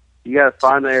 You got to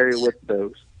find the area with the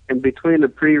does. And between the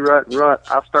pre-rut and rut,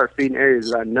 I'll start feeding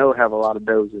areas that I know have a lot of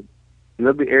does in. And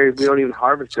there'll be areas we don't even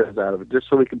harvest does out of it, just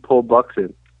so we can pull bucks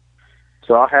in.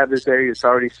 So I'll have this area that's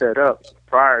already set up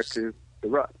prior to the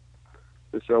rut.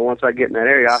 And so once I get in that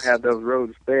area, I'll have those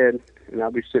roads fed, and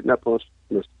I'll be sitting up on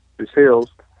these hills,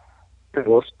 and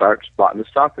we'll start spotting and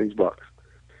stalking these bucks.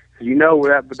 You know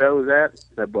where that doe is at,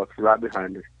 that buck's right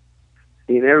behind her.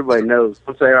 And everybody knows,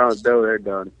 once they're on a doe, they're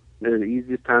done. They're the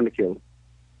easiest time to kill them.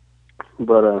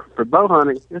 But for bow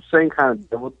hunting, it's the same kind of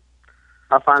deal.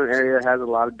 I find an area that has a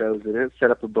lot of does in it,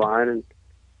 set up a blind, and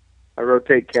I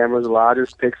rotate cameras a lot.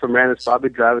 Just pick some random spot, be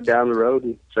driving down the road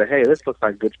and say, hey, this looks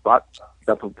like a good spot. Pick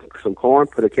up some corn,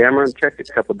 put a camera, and check it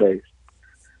a couple of days.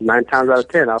 9 times out of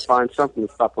 10, I'll find something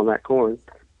to stop on that corn,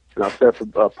 and I'll set up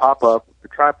a pop-up, a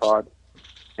tripod,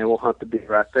 and we'll hunt the deer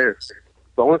right there.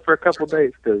 But only for a couple of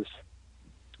days, because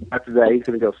after that, he's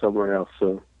going to go somewhere else.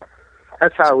 So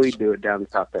that's how we do it down in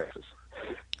South Texas.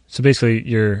 So basically,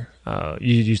 you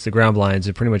use the ground blinds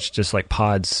and pretty much just like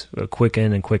pods, quick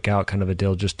in and quick out kind of a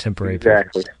deal, just temporary.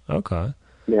 Exactly. Okay.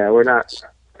 Yeah, we're not.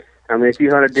 I mean, if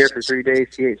you hunt a deer for 3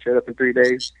 days, he ain't shut up in 3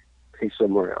 days, he's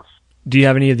somewhere else. Do you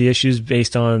have any of the issues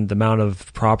based on the amount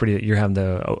of property that you're having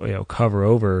to cover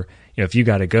over? You know, if you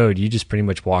got to go, do you just pretty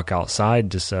much walk outside,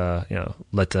 just let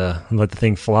the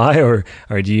thing fly, or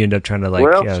do you end up trying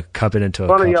to cup it into a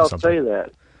cup funny or y'all something? say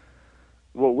that.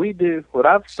 What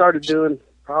I've started doing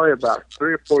probably about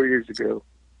 3 or 4 years ago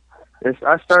is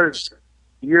I started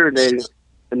urinating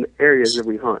in the areas that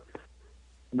we hunt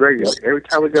regularly. Every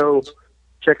time we go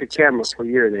check a camera, we're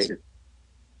urinating.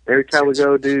 Every time we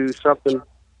go do something,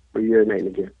 we're urinating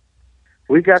again.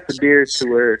 We got the deer to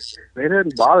where they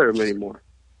didn't bother them anymore.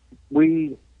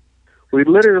 We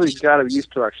literally got them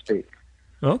used to our stink.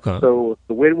 Okay. So if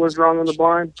the wind was wrong on the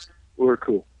blind, we were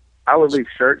cool. I would leave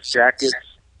shirts, jackets,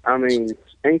 anything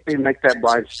to make that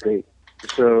blind stink.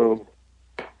 So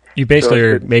you basically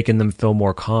are making them feel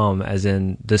more calm, as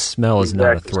in this smell is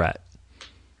not a threat.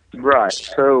 Right.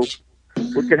 So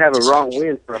we could have a wrong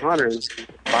wind for a hunter, and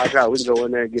by God, we can go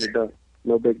in there and get it done.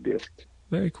 No big deal.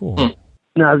 Very cool.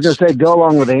 No, I was going to say, go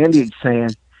along with Andy's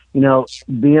saying,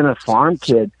 being a farm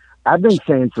kid, I've been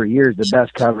saying for years the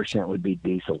best cover scent would be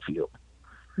diesel fuel.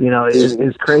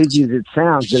 As crazy as it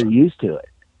sounds, they're used to it.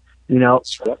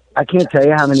 I can't tell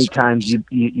you how many times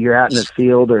you're out in the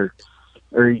field or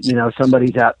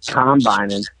somebody's out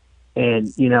combining,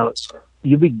 and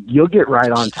you'll get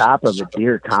right on top of a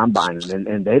deer combining,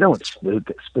 and they don't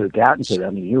spook out into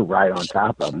them. You're right on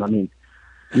top of them. You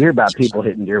hear about people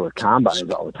hitting deer with combines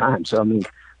all the time. So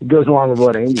it goes along with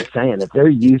what Andy's saying. If they're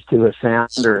used to a sound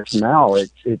or a smell,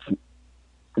 it's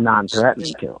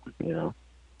non-threatening to them.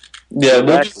 Yeah,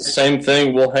 we'll do the same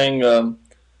thing. We'll hang.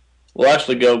 We'll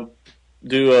actually go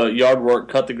do yard work,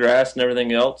 cut the grass and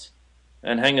everything else,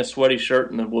 and hang a sweaty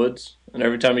shirt in the woods. And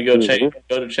every time you go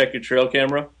to check your trail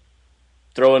camera,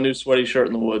 throw a new sweaty shirt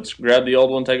in the woods. Grab the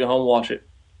old one, take it home, wash it.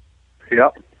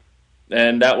 Yep.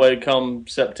 And that way, come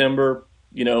September,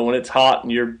 when it's hot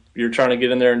and you're trying to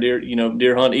get in there and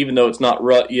deer hunt, even though it's not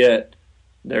rut yet,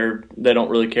 they don't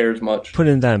really care as much.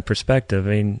 Putting that in perspective, I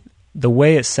mean, the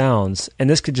way it sounds, and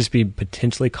this could just be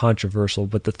potentially controversial,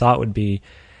 but the thought would be,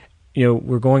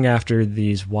 we're going after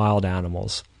these wild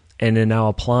animals, and then now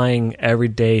applying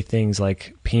everyday things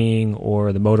like peeing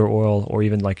or the motor oil or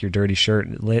even like your dirty shirt,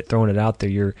 throwing it out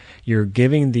there, you're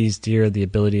giving these deer the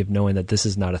ability of knowing that this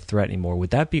is not a threat anymore. Would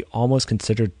that be almost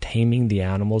considered taming the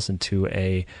animals into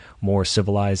a more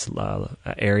civilized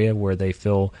area where they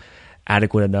feel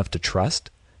adequate enough to trust?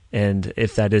 And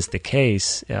if that is the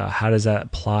case, how does that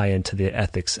apply into the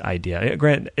ethics idea?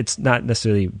 Granted, it's not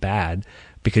necessarily bad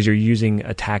because you're using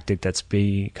a tactic that's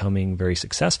becoming very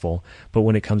successful. But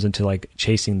when it comes into like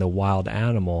chasing the wild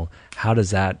animal, how does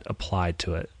that apply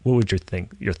to it? What would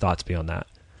your thoughts be on that?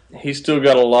 He's still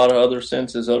got a lot of other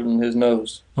senses other than his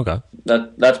nose. Okay.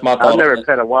 That's my thought. I've never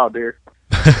pet a wild deer.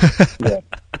 Yeah.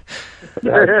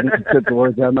 You took the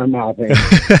words out of my mouth.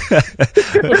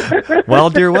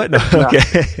 Wild deer, what? No.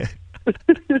 Okay.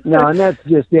 No, and that's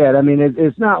just it. I mean,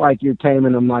 it's not like you're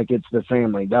taming them like it's the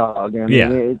family dog. I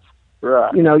mean, it's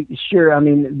right. Sure. I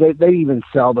mean, they even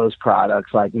sell those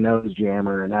products like Nose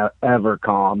Jammer and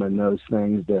Evercalm and those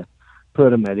things to put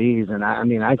them at ease. And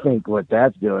I think what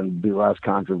that's doing would be less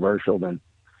controversial than,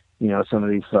 some of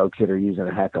these folks that are using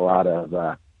a heck of a lot of,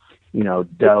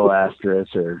 doe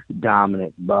estrus or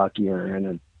dominant buck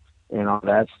urine and all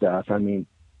that stuff. I mean,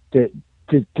 to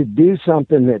do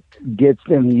something that gets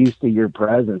them used to your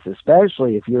presence,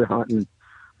 especially if you're hunting,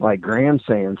 like Graham's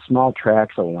saying, small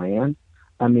tracts of land.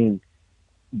 I mean,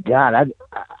 God,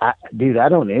 dude, I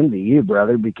don't envy you,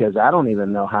 brother, because I don't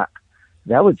even know how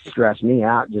that would stress me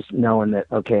out. Just knowing that,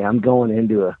 okay, I'm going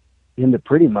into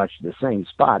pretty much the same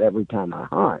spot every time I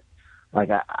hunt. Like,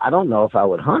 I don't know if I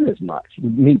would hunt as much,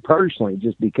 me personally,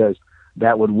 just because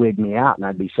that would wig me out and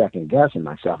I'd be second guessing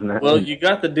myself. Well, you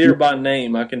got the deer by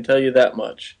name. I can tell you that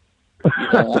much.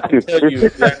 I can tell you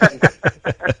exactly.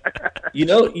 You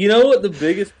know what the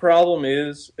biggest problem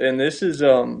is, and this is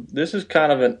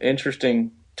kind of an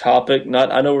interesting topic.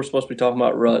 I know we're supposed to be talking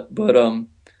about rut, but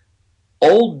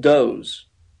old does.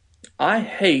 I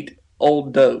hate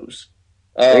old does.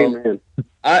 Amen.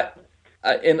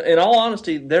 In all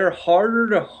honesty, they're harder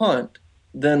to hunt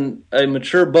than a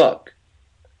mature buck.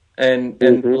 And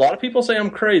a lot of people say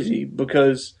I'm crazy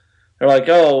because they're like,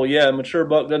 oh, yeah, a mature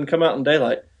buck doesn't come out in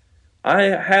daylight. I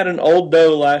had an old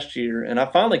doe last year, and I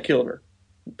finally killed her.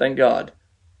 Thank God.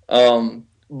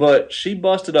 But she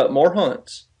busted up more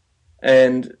hunts.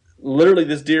 And literally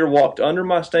this deer walked under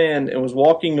my stand and was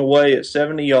walking away at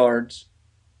 70 yards.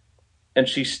 And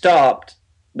she stopped.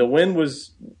 The wind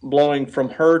was blowing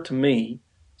from her to me,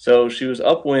 so she was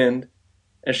upwind,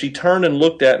 and she turned and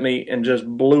looked at me and just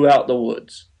blew out the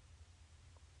woods.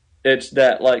 It's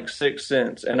that like sixth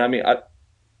sense, and I mean,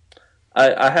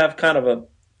 I have kind of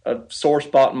a sore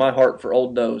spot in my heart for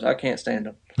old does. I can't stand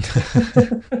them.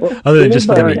 Other than just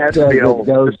the meat. Have to be old.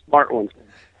 The smart ones.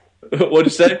 What'd you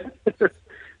say?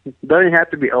 Don't even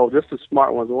have to be old. Just the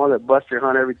smart ones, the one that busts your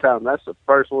hunt every time. That's the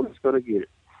first one that's going to get it.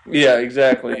 Yeah,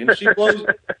 exactly. And she blows.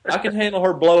 I can handle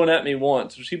her blowing at me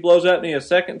once. If she blows at me a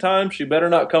second time, she better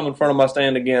not come in front of my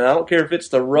stand again. I don't care if it's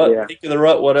the rut, peak of the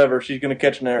rut, whatever. She's going to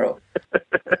catch an arrow.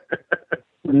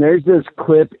 And there's this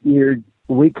clip-eared.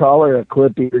 We call her a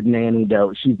clip-eared nanny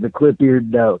doe. She's the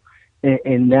clip-eared doe,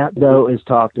 and that doe is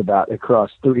talked about across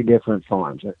 3 different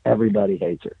farms. Everybody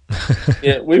hates her.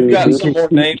 Yeah, we've got some more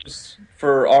names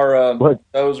for our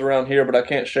does around here, but I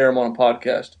can't share them on a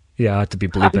podcast. Yeah, I have to be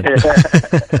bleeping.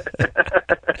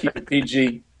 Keep it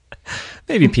PG.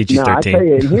 Maybe PG-13. No, I tell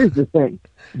you, and here's the thing.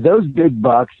 Those big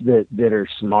bucks that are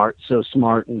smart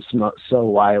and so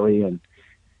wily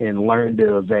and learn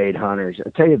to evade hunters,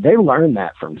 I tell you, they learn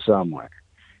that from somewhere.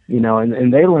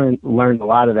 And they learned a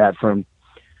lot of that from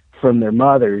their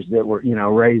mothers that were,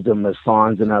 raised them as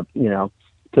fawns and up,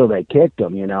 till they kicked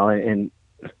them, and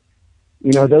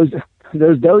those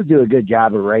does do a good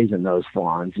job of raising those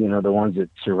fawns, the ones that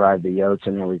survive the yotes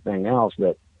and everything else.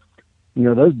 But,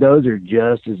 those does are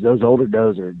those older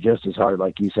does are just as hard,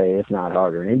 like you say, if not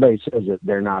harder. Anybody says that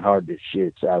they're not hard to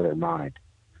shoot, it's out of their mind.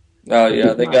 Oh,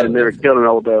 yeah, they got to never killed an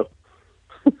old doe.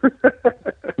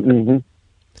 Mm-hmm.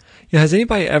 Yeah, has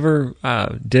anybody ever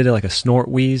did like a snort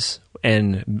wheeze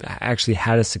and actually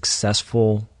had a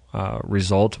successful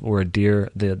result where a deer,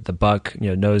 the buck,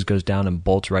 nose goes down and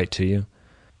bolts right to you?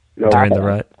 During the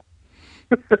rut?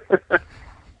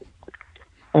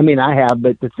 I mean, I have,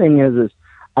 but the thing is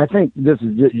I think this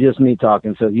is just me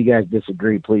talking, so if you guys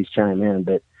disagree, please chime in,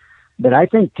 but I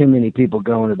think too many people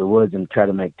go into the woods and try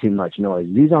to make too much noise.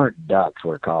 These aren't ducks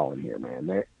we're calling here,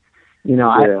 man.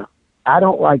 Yeah. I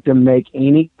don't like to make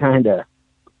any kind of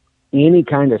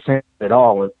sense at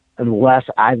all unless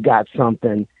I've got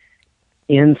something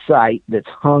in sight that's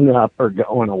hung up or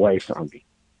going away from me.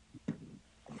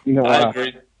 I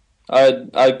agree.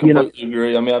 I completely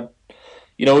agree. I mean,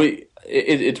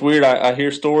 it's weird. I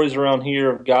hear stories around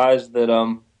here of guys that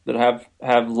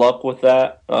have luck with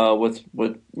that. With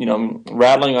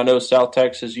rattling. I know South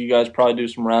Texas. You guys probably do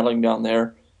some rattling down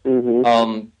there.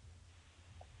 Mm-hmm.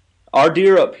 Our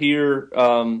deer up here,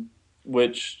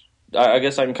 which I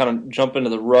guess I can kind of jump into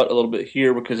the rut a little bit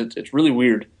here because it's really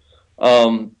weird.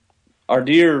 Our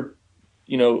deer,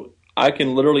 I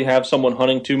can literally have someone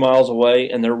hunting 2 miles away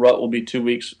and their rut will be 2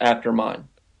 weeks after mine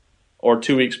or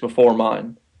 2 weeks before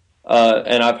mine.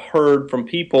 And I've heard from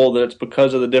people that it's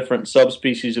because of the different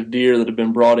subspecies of deer that have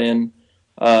been brought in,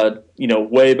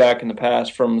 way back in the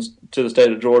past to the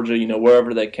state of Georgia,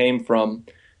 wherever they came from.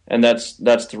 And that's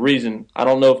the reason. I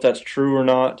don't know if that's true or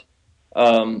not.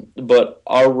 But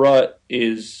our rut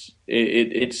it's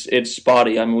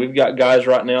spotty. I mean, we've got guys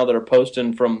right now that are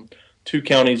posting from 2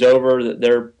 counties over that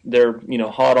they're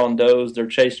hot on does. They're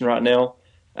chasing right now,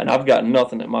 and I've got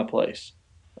nothing at my place.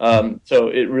 So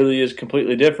it really is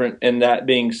completely different. And that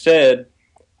being said,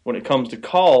 when it comes to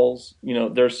calls,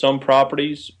 there's some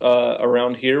properties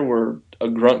around here where a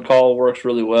grunt call works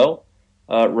really well.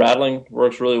 Rattling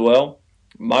works really well.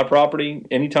 My property,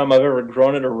 anytime I've ever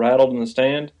grunted or rattled in the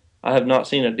stand, I have not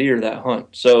seen a deer that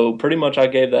hunt. So pretty much I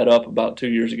gave that up about 2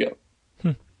 years ago.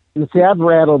 See, I've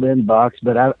rattled in bucks,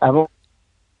 but I've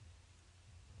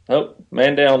Oh,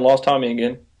 man down, lost Tommy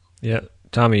again. Yeah.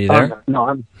 Tommy, you there? No,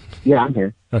 I'm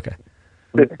here. Okay.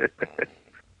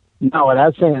 No, what I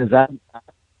was saying is that.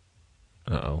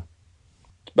 Uh-oh.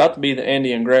 It's about to be the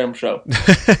Andy and Graham show.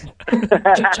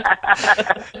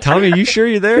 Tommy, are you sure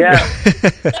you're there? Yeah.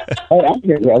 Hey, I'm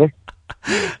here, brother.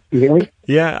 You hear me?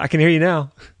 Yeah, I can hear you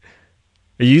now.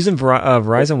 Are you using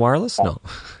Verizon Wireless? No.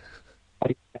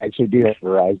 I actually do have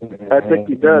Verizon. I think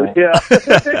he does, yeah.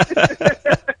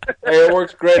 Hey, it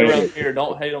works great around here.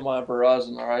 Don't hate on my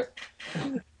Verizon, all right?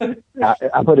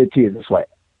 I put it to you this way.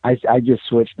 I just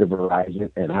switched to Verizon,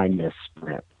 and I miss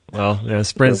Sprint. Well,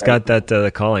 Sprint's got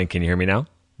that calling. Can you hear me now?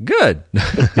 Good.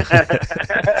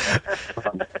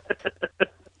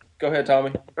 Go ahead,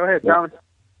 Tommy. Go ahead, Thomas.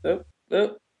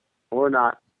 Nope. Or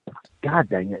not. God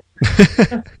dang it.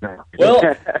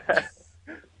 Well,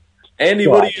 Andy,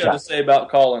 what do you have to say about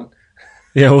calling?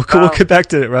 Yeah, we'll get back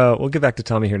to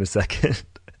Tommy here in a second.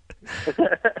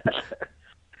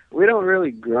 We don't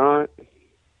really grunt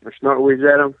or snort words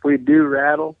at them. We do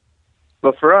rattle,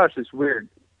 but for us, it's weird.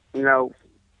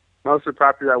 Most of the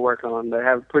properties I work on, they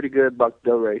have a pretty good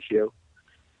buck-to-doe ratio.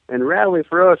 And rattling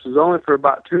for us is only for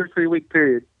about 2 or 3 week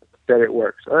period that it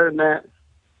works. Other than that,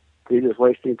 you're just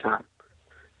wasting time.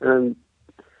 And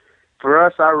for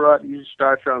us, our rut usually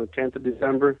starts around the 10th of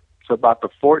December. So about the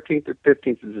 14th or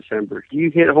 15th of December. If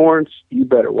you hit horns, you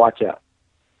better watch out.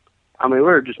 I mean, we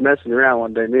were just messing around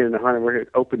one day, me and the hunter were at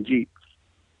open Jeep.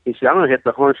 He said, I'm going to hit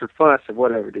the horns for fun. I said,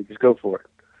 whatever, dude, just go for it.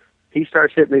 He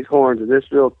starts hitting these horns, and this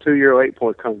little 2-year-old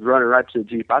 8-point comes running right to the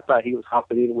Jeep. I thought he was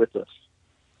hopping in with us.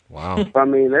 Wow. I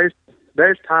mean, there's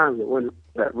times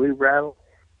that we rattle,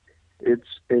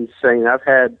 it's insane. I've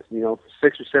had, 6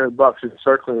 or 7 bucks just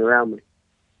circling around me,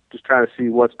 just trying to see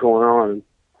what's going on.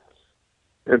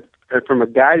 And from a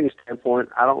guiding standpoint,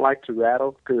 I don't like to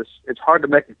rattle because it's hard to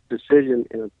make a decision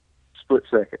in a split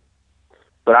second.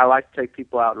 But I like to take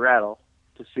people out and rattle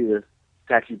to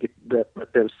actually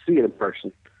let them see it in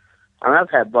person. I mean,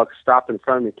 I've had bucks stop in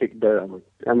front of me and kick dirt on me.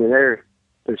 I mean, they're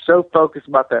so focused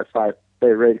about that fight,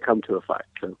 they're ready to come to a fight.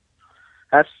 So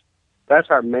that's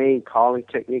our main calling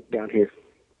technique down here.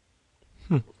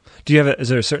 Do you have is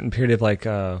there a certain period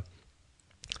of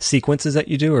sequences that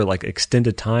you do, or like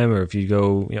extended time, or if you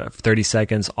go 30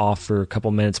 seconds off for a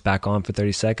couple minutes, back on for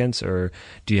 30 seconds, or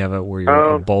do you have where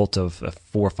you're a bolt of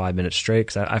 4 or 5 minutes straight?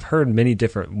 Because I've heard many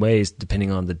different ways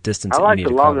depending on the distance. I like the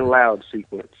long and loud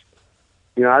sequence.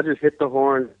 I just hit the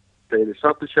horn. If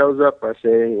something shows up, I say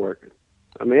it ain't working.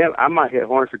 I mean, I might hit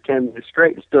horns for 10 minutes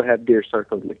straight and still have deer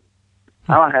circling me.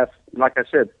 I might have, like I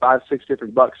said, 5, 6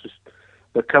 different bucks just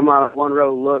they'll come out of one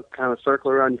row, look, kind of circle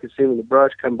around. You can see them in the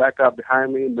brush, come back out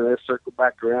behind me, and then they circle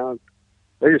back around.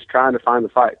 They're just trying to find the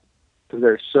fight because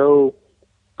they're so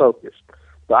focused.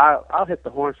 But I'll hit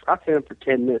the horns. I'll hit them for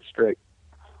 10 minutes straight.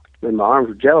 And my arms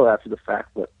are jello after the fact,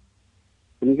 but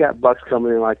when you got bucks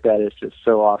coming in like that, it's just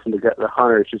so awesome. The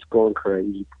hunter is just going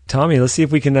crazy. Tommy, let's see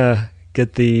if we can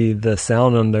get the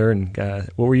sound on there. And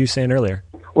what were you saying earlier?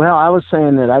 Well, I was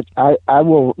saying that I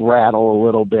will rattle a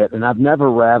little bit, and I've never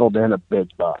rattled in a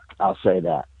big buck. I'll say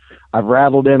that. I've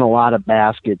rattled in a lot of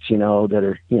baskets, that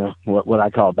are, what I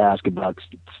call basket bucks,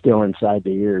 still inside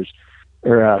the ears,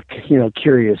 or,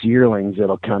 curious yearlings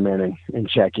that'll come in and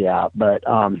check you out. But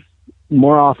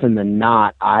more often than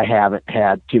not, I haven't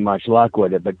had too much luck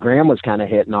with it. But Graham was kind of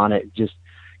hitting on it. Just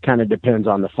kind of depends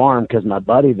on the farm, because my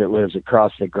buddy that lives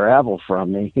across the gravel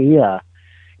from me, he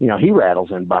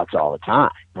rattles in bucks all the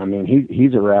time. I mean,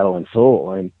 he's a rattling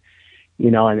fool, and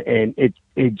it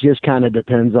just kind of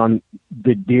depends on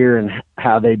the deer and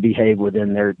how they behave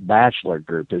within their bachelor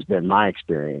group, has been my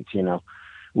experience.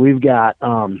 We've got,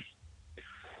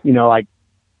 you're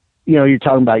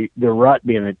talking about the rut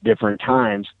being at different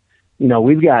times.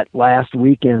 We've got last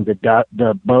weekend, the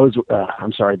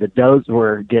does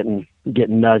were getting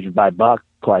nudged by buck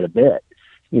quite a bit.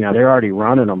 They're already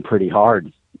running them pretty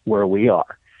hard where we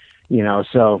are,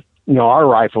 so, our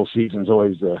rifle season's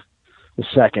always the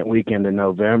second weekend in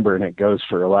November, and it goes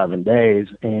for 11 days.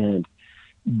 And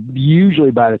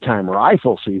usually by the time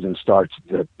rifle season starts,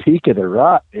 the peak of the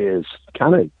rut is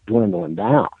kind of dwindling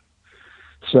down.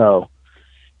 So,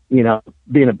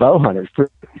 being a bow hunter,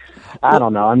 I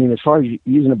don't know. I mean, as far as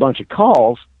using a bunch of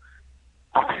calls,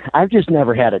 I've just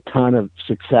never had a ton of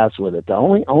success with it. The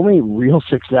only real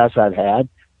success I've had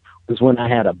was when I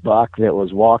had a buck that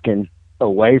was walking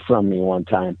away from me one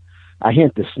time. I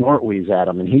hint the snort wheeze at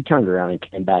him, and he turned around and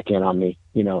came back in on me,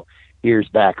 ears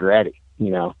back ready. He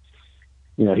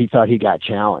thought he got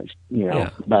challenged,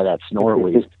 by that snort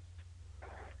wheeze.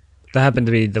 That happened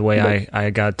to be the way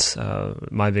I got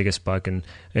my biggest buck. And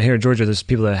here in Georgia, there's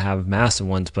people that have massive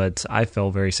ones, but I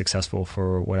felt very successful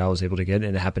for what I was able to get,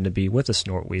 and it happened to be with a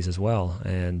snort wheeze as well.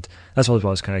 And that's what I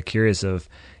was kind of curious of,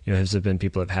 has there been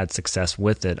people that have had success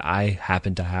with it? I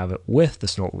happened to have it with the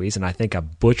snort wheeze, and I think I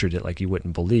butchered it like you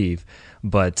wouldn't believe.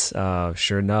 But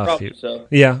sure enough,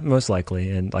 yeah, most likely,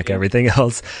 and like everything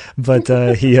else. But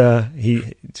he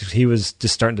was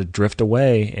just starting to drift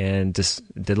away, and just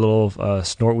did a little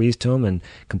snort wheeze to him, and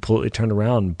completely turned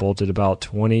around and bolted about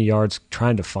 20 yards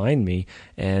trying to find me.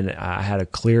 And I had a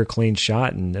clear, clean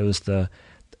shot, and it was probably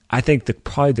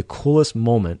the coolest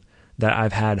moment that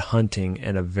I've had hunting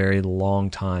in a very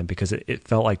long time, because it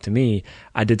felt like, to me,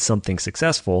 I did something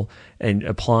successful and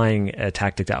applying a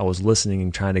tactic that I was listening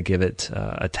and trying to give it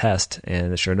a test,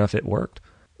 and sure enough, it worked.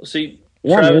 See,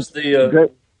 Travis,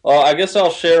 I guess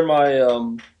I'll share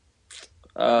my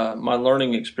my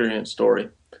learning experience story,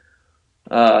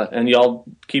 and y'all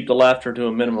keep the laughter to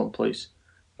a minimum, please.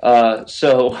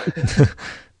 So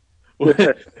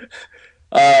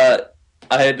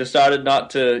I had decided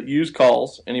not to use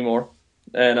calls anymore,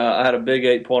 and I had a big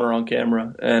 8-pointer on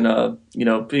camera, and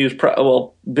he was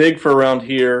big for around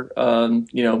here.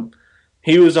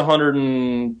 He was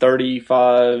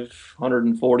 135,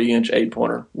 140 inch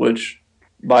 8-pointer, which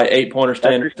by 8-pointer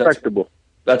standards,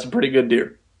 that's a pretty good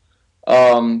deer.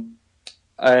 And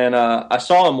I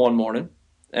saw him one morning,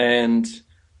 and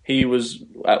he was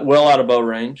well out of bow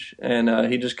range,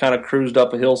 and he just kind of cruised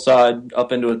up a hillside,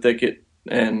 up into a thicket,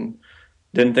 and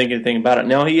didn't think anything about it.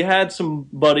 Now, he had some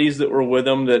buddies that were with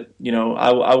him that,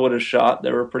 I would have shot.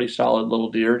 They were pretty solid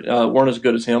little deer. Weren't as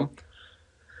good as him.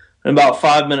 And about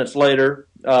 5 minutes later,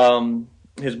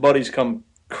 his buddies come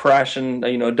crashing.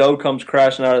 A doe comes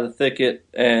crashing out of the thicket,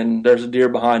 and there's a deer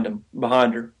behind her.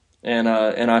 And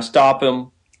I stop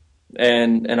him,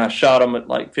 and I shot him at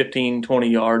like 15, 20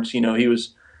 yards.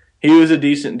 He was a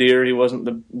decent deer. He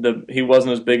wasn't he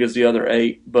wasn't as big as the other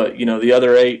 8, but the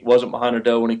other 8 wasn't behind a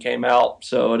doe when he came out,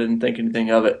 so I didn't think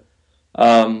anything of it.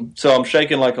 So I'm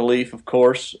shaking like a leaf, of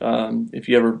course. If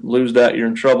you ever lose that, you're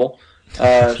in trouble.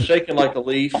 Shaking like a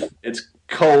leaf. It's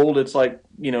cold. It's like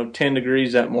 10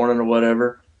 degrees that morning or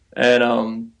whatever.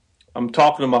 And I'm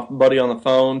talking to my buddy on the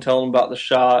phone, telling him about the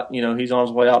shot. He's on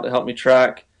his way out to help me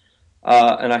track,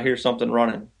 and I hear something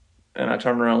running, and I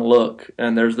turn around and look,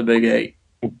 and there's the big 8.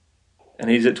 And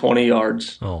he's at 20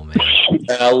 yards. Oh, man.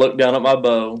 And I look down at my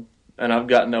bow, and I've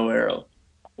got no arrow.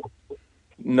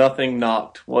 Nothing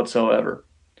knocked whatsoever.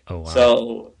 Oh, wow.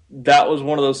 So that was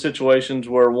one of those situations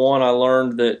where, one, I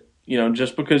learned that,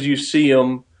 just because you see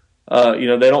them, they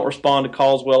don't respond to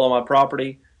calls well on my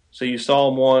property. So you saw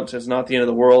them once, it's not the end of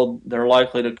the world. They're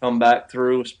likely to come back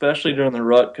through, especially during the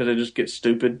rut, because it just gets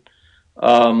stupid.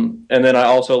 And then I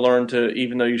also learned to,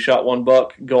 even though you shot one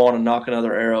buck, go on and knock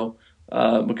another arrow.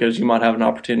 Because you might have an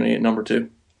opportunity at number 2.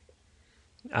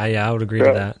 I would agree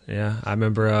to that. Yeah, I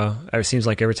remember. It seems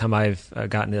like every time I've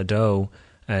gotten a doe,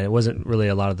 and it wasn't really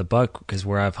a lot of the buck, because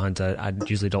where I've hunted, I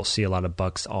usually don't see a lot of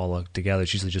bucks all together.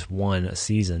 It's usually just one a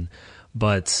season,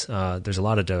 but there's a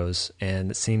lot of does,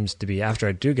 and it seems to be after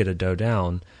I do get a doe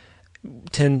down,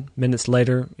 10 minutes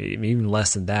later, even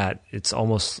less than that, it's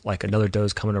almost like another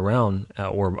doe's coming around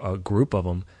or a group of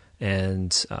them.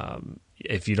 And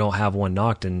if you don't have one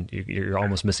knocked, and you're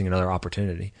almost missing another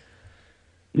opportunity.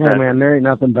 Yeah, man, there ain't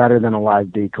nothing better than a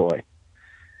live decoy.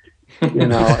 You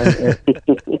know,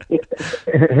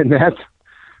 and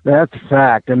that's a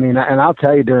fact. I mean, and I'll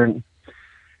tell you during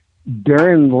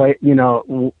late,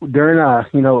 during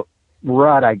a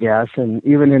rut, I guess, and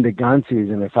even into gun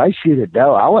season, if I shoot a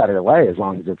doe, I'll let her lay as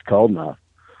long as it's cold enough.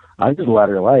 I just let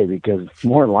her lay because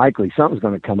more than likely something's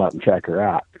going to come up and check her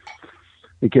out,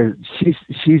 because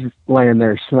she's laying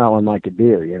there smelling like a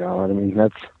deer. You know what I mean?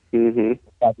 That's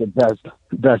the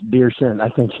best deer scent I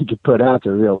think you could put out to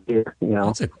a real deer. You know,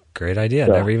 that's a great idea.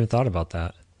 So, I never even thought about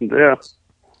that. Yeah,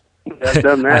 I've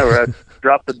done that where I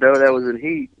dropped the doe that was in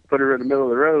heat, put her in the middle of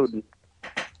the road, and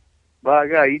by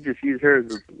God, you just use her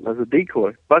as a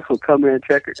decoy. Bucks will come in and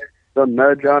check her, they'll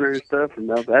nudge on her and stuff, and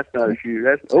no, that's not a shoot.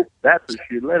 That's a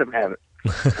shoot. Let him have it.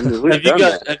 I mean,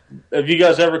 have you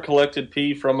guys ever collected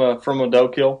pee from a doe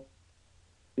kill?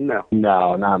 No,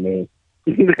 not me.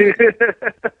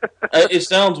 It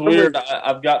sounds weird.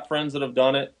 I've got friends that have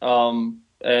done it, and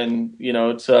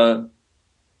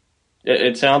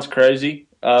it sounds crazy,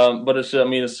 but it's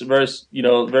very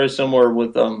similar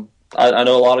with I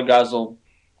know a lot of guys will,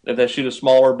 if they shoot a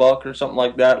smaller buck or something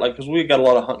like that, like, because we got a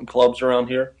lot of hunting clubs around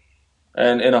here,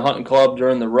 and in a hunting club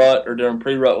during the rut or during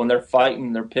pre-rut when they're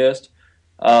fighting, they're pissed.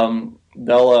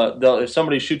 They'll if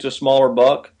somebody shoots a smaller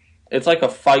buck, it's like a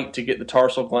fight to get the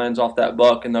tarsal glands off that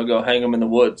buck, and they'll go hang them in the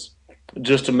woods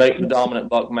just to make the dominant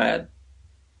buck mad.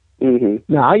 Mm-hmm.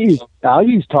 No, I'll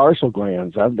use tarsal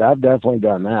glands. I've definitely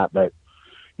done that, but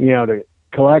to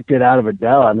collect it out of a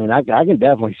doe, I mean, I can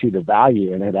definitely see the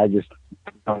value in it. I just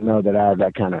don't know that I have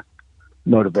that kind of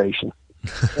motivation.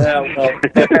 Yeah, well.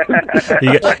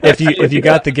 if you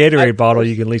got the Gatorade bottle,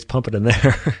 you can at least pump it in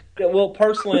there. Yeah, well,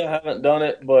 personally, I haven't done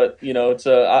it, but it's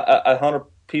I hunt a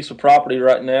piece of property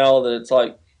right now that it's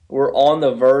like we're on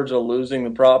the verge of losing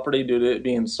the property due to it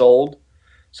being sold.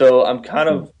 So I'm kind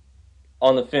of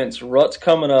on the fence. Rut's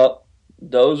coming up;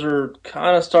 those are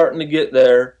kind of starting to get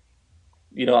there.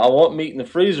 I want meat in the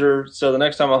freezer, so the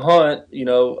next time I hunt,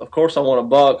 of course I want a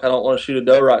buck. I don't want to shoot a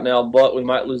doe right now, but we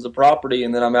might lose the property,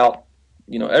 and then I'm out,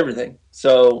 everything.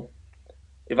 So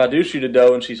if I do shoot a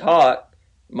doe and she's hot,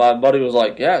 my buddy was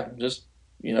like, yeah, just,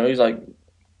 he's like,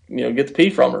 get the pee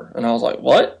from her. And I was like,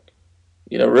 what?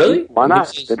 Really? Why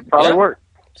not? It'd probably work.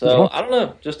 So I don't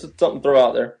know, just something to throw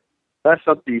out there. That's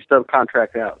something you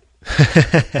subcontract out.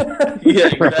 Yeah,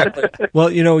 exactly. Well,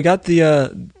 we got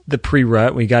the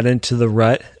pre-rut, we got into the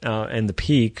rut and the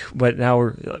peak, but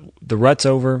now the rut's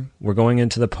over. We're going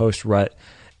into the post-rut,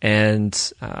 and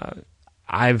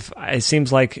it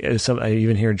seems like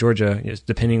even here in Georgia,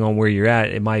 depending on where you're at,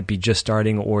 it might be just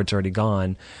starting or it's already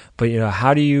gone. But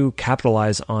how do you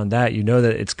capitalize on that?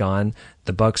 That it's gone.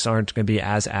 The bucks aren't going to be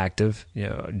as active.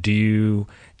 Do you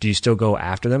still go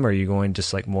after them? Or are you going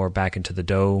just like more back into the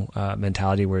doe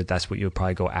mentality where that's what you'll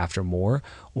probably go after more?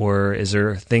 Or is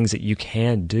there things that you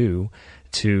can do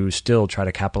to still try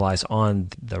to capitalize on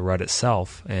the rut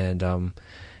itself? And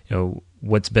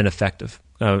what's been effective?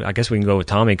 I guess we can go with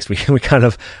Tommy because we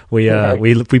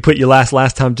put you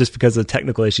last time just because of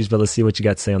technical issues. But let's see what you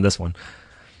got to say on this one.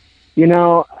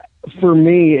 For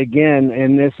me, again,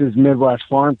 and this is Midwest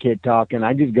Farm Kid talking,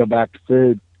 I just go back to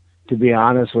food, to be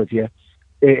honest with you.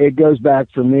 It goes back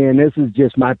for me, and this is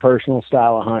just my personal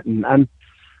style of hunting.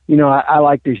 I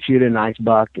like to shoot a nice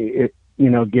buck, given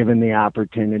the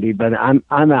opportunity, but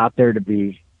I'm out there to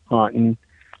be hunting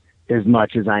as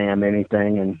much as I am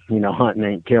anything. And, hunting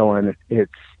ain't killing.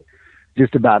 It's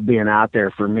just about being out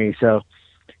there for me. So,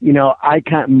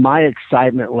 my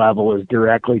excitement level is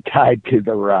directly tied to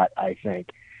the rut, I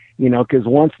think, cause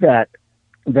once the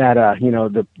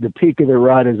peak of the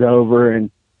rut is over and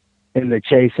the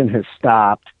chasing has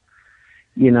stopped,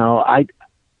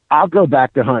 I'll go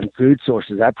back to hunting food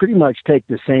sources. I pretty much take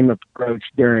the same approach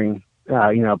during,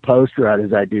 post rut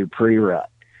as I do pre-rut,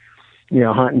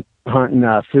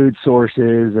 hunting food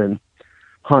sources and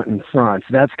hunting fronts.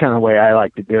 That's kind of the way I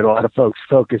like to do it. A lot of folks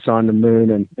focus on the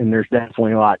moon, and there's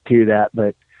definitely a lot to that.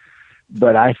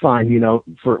 But I find,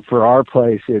 for our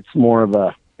place, it's more of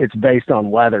it's based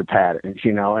on weather patterns,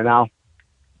 and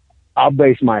I'll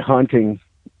base my hunting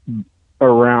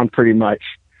around pretty much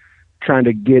trying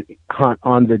to hunt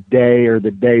on the day or the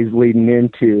days leading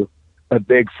into a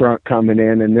big front coming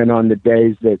in, and then on the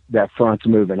days that front's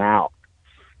moving out.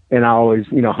 And I always,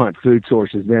 hunt food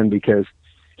sources then because,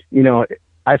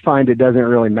 I find it doesn't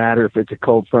really matter if it's a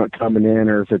cold front coming in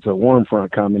or if it's a warm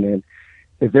front coming in.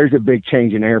 If there's a big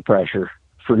change in air pressure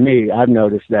for me, I've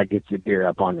noticed that gets the deer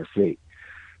up on their feet.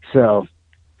 So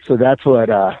that's what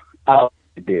I like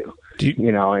to do.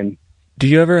 And do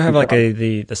you ever have like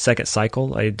the second cycle?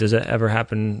 Like, does it ever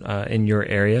happen in your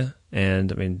area?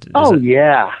 And I mean,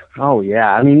 yeah.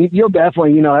 I mean, you'll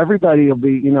definitely, everybody will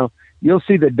be, you'll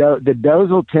see the does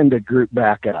will tend to group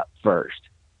back up first.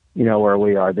 Where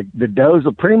we are, the does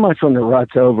will pretty much when the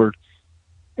rut's over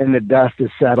and the dust is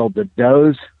settled, the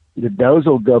does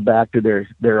will go back to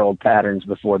their old patterns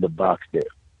before the bucks do.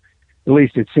 At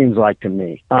least it seems like to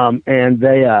me. And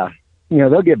they,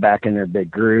 they'll get back in their big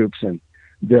groups and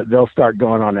they'll start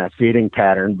going on that feeding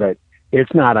pattern, but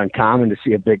it's not uncommon to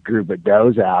see a big group of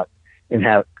does out and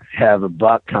have a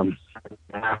buck come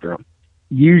after them.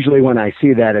 Usually when I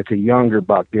see that, it's a younger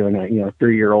buck doing it,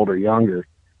 3-year-old or younger.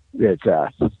 It's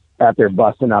out there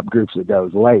busting up groups of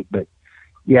does late. But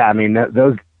yeah, I mean,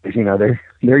 those,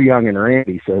 they're young and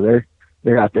randy, so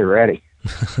they're out there ready.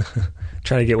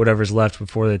 Trying to get whatever's left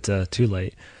before it's too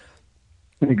late.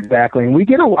 Exactly. And we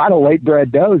get a lot of late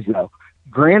bred does though.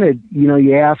 Granted,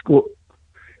 you ask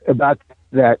about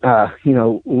that,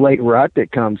 late rut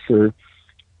that comes through.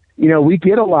 We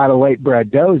get a lot of late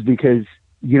bred does because,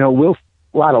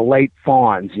 a lot of late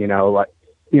fawns,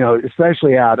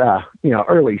 especially out,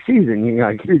 early season,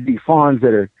 here's these fawns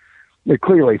that they're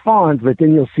clearly fawns, but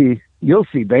then you'll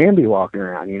see Bambi walking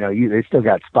around, they still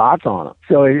got spots on them.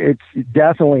 So it's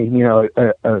definitely,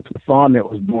 a fawn that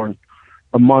was born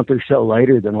a month or so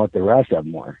later than what the rest of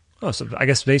them were. Oh, so I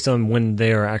guess based on when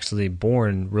they are actually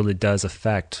born really does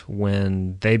affect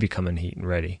when they become in heat and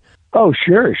ready. Oh,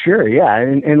 sure. Yeah.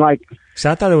 And like, so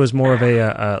I thought it was more of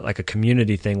a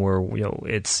community thing where,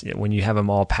 it's when you have them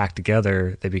all packed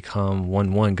together, they become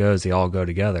when one goes, they all go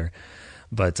together.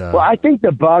 But, well, I think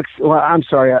the bucks, I'm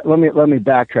sorry, let me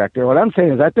backtrack there. What I'm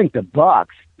saying is I think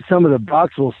some of the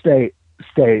bucks will stay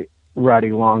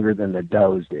ruddy longer than the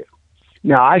does do.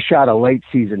 Now, I shot a late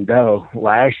season doe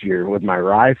last year with my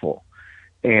rifle,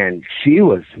 and she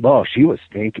was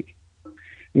stinky.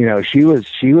 She was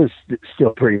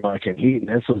still pretty much in heat, and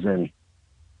this was in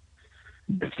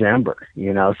December.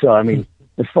 So I mean,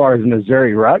 as far as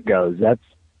Missouri rut goes, that's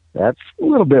a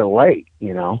little bit late.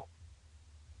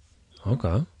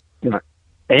 Okay.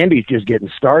 Andy's just getting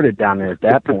started down there at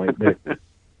that point, but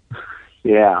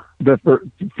yeah. But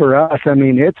for us, I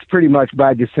mean, it's pretty much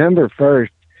by December 1st.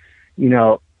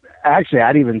 Actually,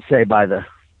 I'd even say by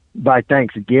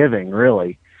Thanksgiving,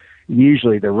 really,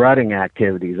 usually the rutting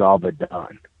activity is all but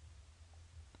done.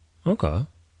 Okay.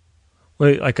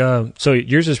 Wait, so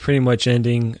yours is pretty much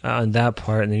ending on that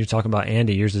part, and then you're talking about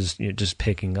Andy. Yours is just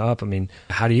picking up. I mean,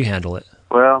 how do you handle it?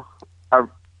 Well,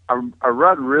 our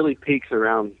rut really peaks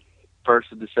around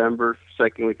 1st of December,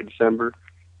 second week of December,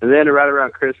 and then right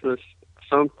around Christmas.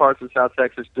 Some parts of South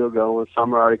Texas still going.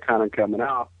 Some are already kind of coming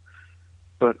out.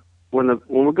 But when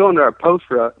we're going to our post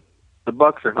rut, the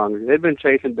bucks are hungry. They've been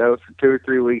chasing does for 2 or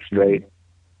 3 weeks straight.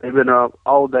 They've been up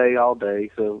all day,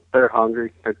 so they're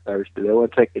hungry, they're thirsty. They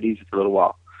want to take it easy for a little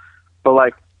while. But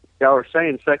like y'all were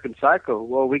saying, second cycle,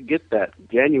 well, we get that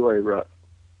January rut.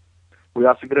 We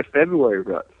also get a February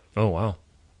rut. Oh, wow.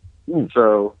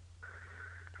 So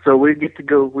we get to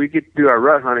do our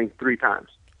rut hunting 3 times.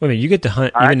 Wait a minute, you get to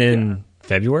hunt even in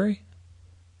February?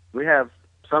 We have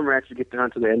some ranches get to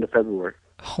hunt to the end of February.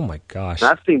 Oh my gosh! And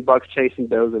I've seen bucks chasing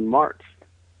does in March.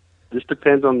 Just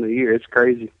depends on the year. It's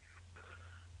crazy.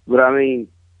 But I mean,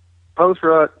 post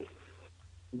rut,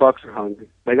 bucks are hungry.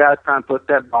 They got to try and put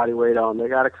that body weight on. They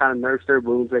got to kind of nurse their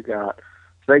wounds they got.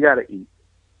 So they got to eat.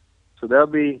 So they're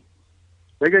going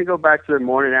to go back to their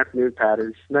morning, afternoon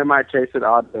patterns. And they might chase an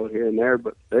odd doe here and there,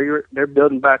 but they're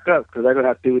building back up because they're going to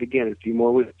have to do it again in a few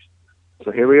more weeks.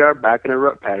 So here we are back in a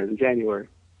rut pattern in January.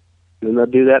 And then they'll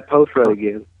do that post rut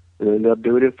again. And then they'll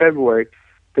do it in February.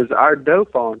 Because our doe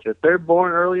fawns, if they're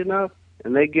born early enough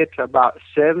and they get to about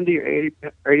 70 or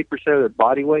 80% of their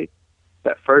body weight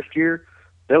that first year,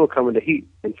 they will come into heat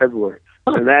in February.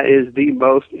 And that is the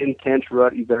most intense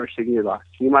rut you've ever seen in your life.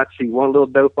 You might see one little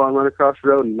doe fawn run across the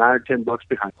road and 9 or 10 bucks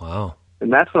behind. Wow.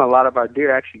 And that's when a lot of our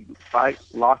deer actually fight,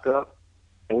 lock up,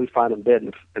 and we find them dead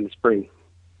in the spring.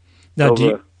 Now,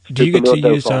 do you get to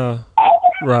use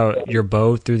your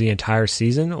bow through the entire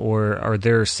season, or are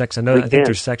there sections? I think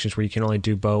there's sections where you can only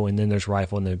do bow and then there's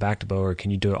rifle and then back to bow, or can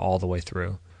you do it all the way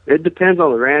through? It depends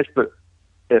on the ranch, but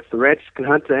if the ranch can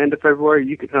hunt to the end of February,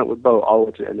 you can hunt with bow all the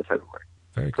way to the end of February.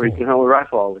 Very cool. Or you can hunt with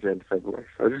rifle all the way to the end of February.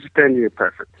 So it just depends on your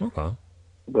preference. Okay.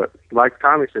 But like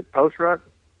Tommy said, post-rut,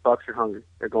 bucks are hungry.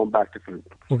 They're going back to food.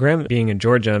 Well, Graham, being in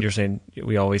Georgia, you're saying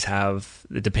we always have,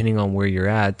 depending on where you're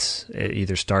at, it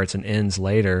either starts and ends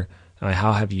later.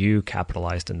 How have you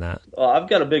capitalized in that? I've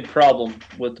got a big problem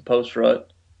with the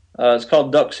post-rut. It's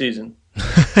called duck season.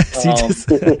 So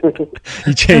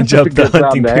you change up the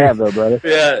hunting period. Though, brother.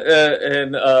 Yeah,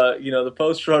 and the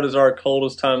post rut is our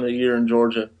coldest time of the year in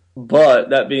Georgia. But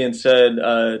that being said,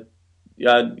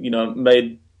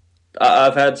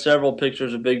 I've had several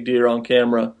pictures of big deer on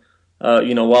camera,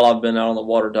 while I've been out on the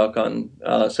water duck hunting.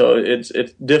 So it's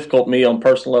difficult me on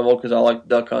personal level because I like to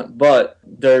duck hunt. But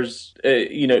there's,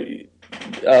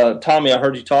 Tommy, I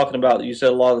heard you talking about, you said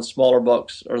a lot of the smaller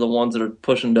bucks are the ones that are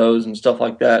pushing does and stuff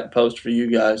like that post for you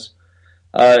guys.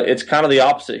 It's kind of the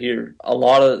opposite here. A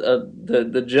lot of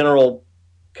the general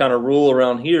kind of rule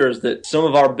around here is that some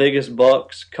of our biggest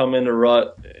bucks come into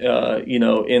rut,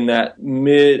 in that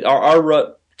our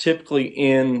rut typically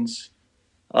ends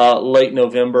late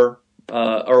November,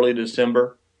 early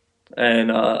December.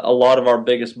 And a lot of our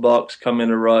biggest bucks come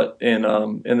into rut in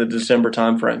the December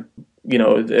timeframe.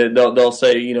 They'll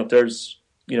say, if there's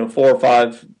 4 or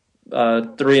 5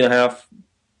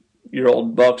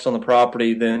 3.5-year-old bucks on the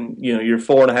property, then your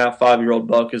 4.5, 5-year-old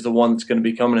buck is the one that's going to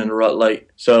be coming into rut late.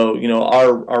 So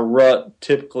our rut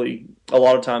typically a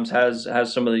lot of times has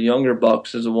some of the younger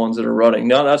bucks as the ones that are rutting.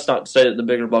 Now that's not to say that the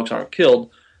bigger bucks aren't killed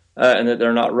and that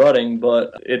they're not rutting,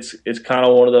 but it's kind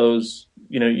of one of those.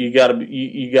 You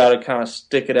gotta kind of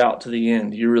stick it out to the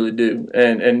end. You really do.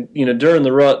 And during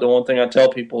the rut, the one thing I tell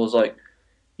people is like,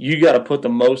 you got to put the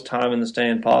most time in the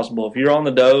stand possible. If you're on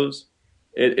the does,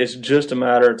 it's just a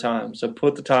matter of time. So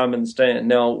put the time in the stand.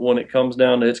 Now, when it comes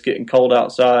down to it's getting cold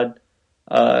outside,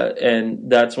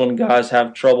 and that's when guys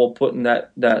have trouble putting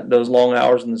those long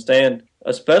hours in the stand,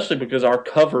 especially because our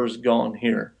cover's gone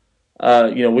here. All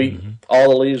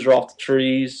the leaves are off the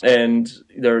trees, and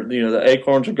the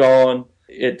acorns are gone.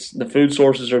 The food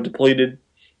sources are depleted,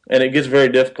 and it gets very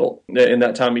difficult in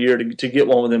that time of year to get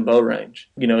one within bow range.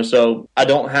 So I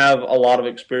don't have a lot of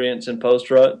experience in post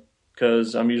rut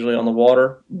because I'm usually on the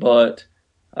water, but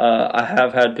I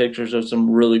have had pictures of some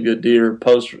really good deer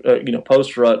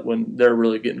post rut when they're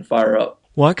really getting fire up.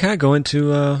 Well, I kind of go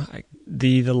into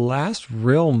the last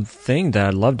real thing that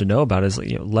I'd love to know about is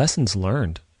lessons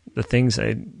learned. The things,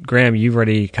 Graham, you've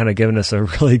already kind of given us a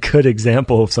really good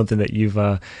example of something that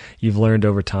you've learned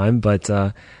over time, but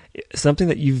something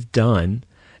that you've done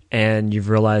and you've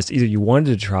realized either you wanted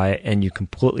to try it and you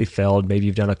completely failed, maybe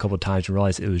you've done it a couple of times and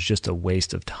realized it was just a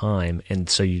waste of time, and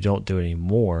so you don't do it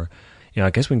anymore. I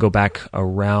guess we can go back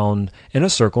around in a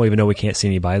circle, even though we can't see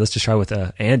anybody. Let's just try with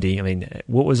Andy. I mean,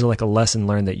 what was like a lesson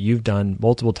learned that you've done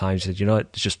multiple times? You said,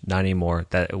 it's just not anymore,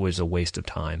 that it was a waste of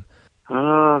time?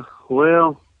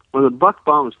 Well, when the buck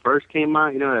bombs first came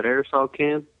out, that aerosol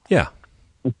can? Yeah.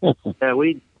 Yeah,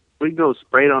 we'd go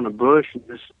spray it on the bush and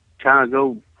just kind of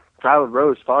go drive the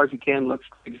road as far as you can.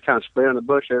 Just kind of spray on the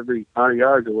bush every 100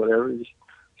 yards or whatever. And just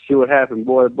see what happened.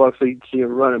 Boy, the bucks, you'd see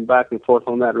them running back and forth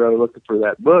on that road looking for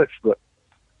that bush. But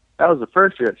that was the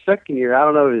first year. The second year, I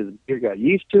don't know if the deer got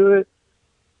used to it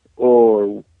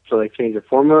or so they changed the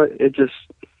formula. It just,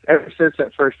 ever since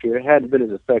that first year, it hadn't been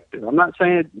as effective. I'm not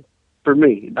saying it for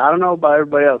me. I don't know about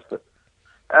everybody else, but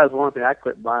that was one thing I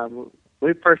quit buying. When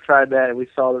we first tried that and we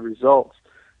saw the results,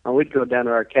 and we'd go down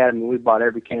to our academy and we bought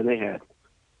every can they had.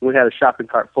 We had a shopping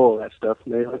cart full of that stuff,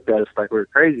 and they looked at us like we were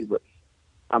crazy, but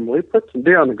we put some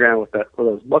deer on the ground with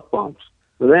those buck bombs.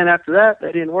 But then after that,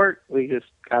 they didn't work. We just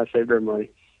kind of saved our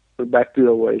money. Went back through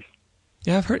the ways.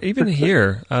 Yeah, I've heard, even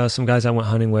here, some guys I went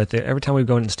hunting with, every time we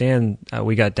go in and stand,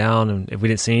 we got down, and if we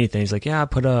didn't see anything, he's like, I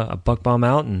put a buck bomb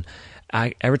out, and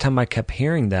every time I kept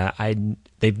hearing that,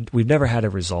 we've never had a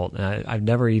result, and I've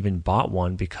never even bought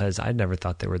one because I never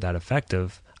thought they were that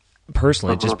effective.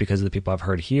 Personally, just because of the people I've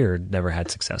heard here, never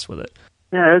had success with it.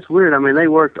 Yeah, it's weird. I mean, they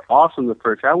worked awesome the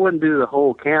first year. I wouldn't do the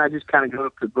whole can. I just kind of go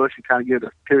up to the bush and kind of give it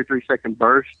a 2 or 3 second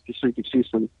burst just so you can see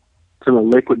some of the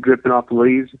liquid dripping off the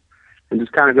leaves, and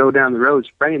just kind of go down the road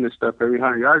spraying this stuff every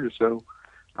 100 yards or so.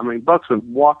 I mean, bucks would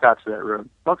walk out to that road.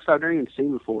 Bucks I've never even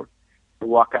seen before would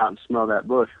walk out and smell that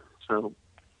bush. So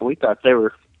we thought they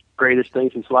were greatest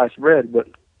things in sliced bread, but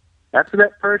after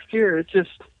that first year, it was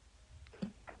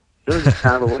just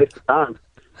kind of a waste of time.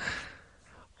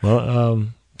 Well,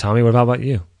 Tommy, what about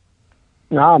you?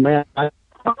 No, man.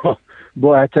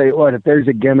 Boy, I tell you what, if there's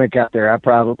a gimmick out there, I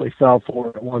probably fell for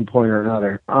it at one point or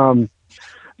another.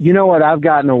 You know what I've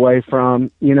gotten away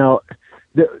from? The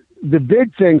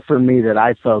big thing for me that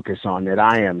I focus on, that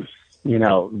I am,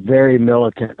 very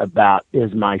militant about,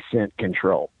 is my scent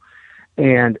control.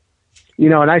 And,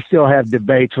 and I still have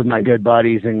debates with my good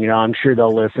buddies, and, I'm sure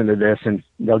they'll listen to this and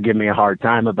they'll give me a hard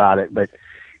time about it. But,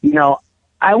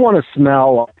 I want to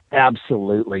smell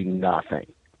absolutely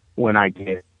nothing when I get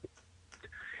it.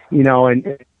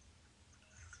 And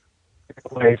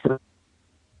away for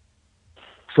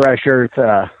fresh earth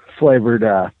flavored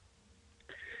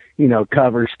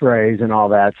cover sprays and all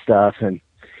that stuff. And,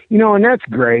 and that's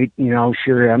great,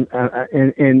 sure. And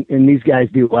these guys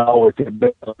do well with it,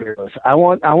 but I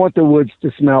want the woods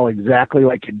to smell exactly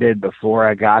like it did before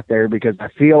I got there, because I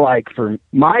feel like, for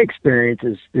my experience,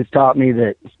 it's taught me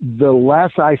that the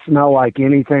less I smell like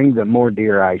anything, the more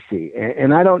deer I see.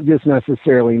 And I don't just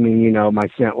necessarily mean, my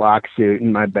scent lock suit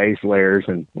and my base layers.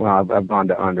 And well, I've gone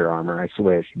to Under Armour. I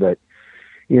switched, but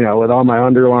with all my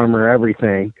Under Armour,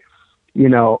 everything,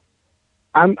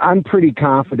 I'm pretty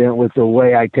confident with the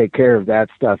way I take care of that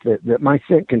stuff that my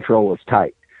scent control is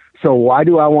tight. So why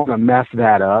do I want to mess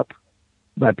that up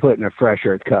by putting a fresh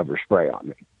earth cover spray on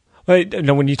me? Wait,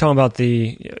 no, when you talk about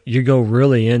you go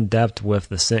really in depth with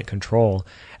the scent control.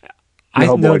 I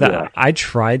know that I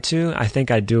try to. I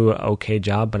think I do an okay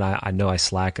job, but I know I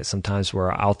slack at sometimes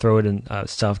where I'll throw it in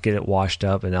stuff, get it washed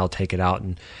up, and I'll take it out,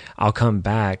 and I'll come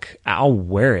back. I'll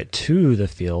wear it to the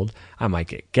field. I might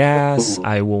get gas.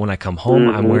 When I come home,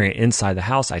 I'm wearing it inside the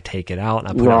house. I take it out and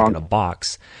I put it in a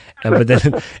box. But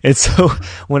then, and so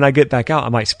when I get back out, I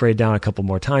might spray it down a couple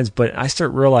more times. But I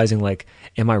start realizing, like,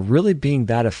 am I really being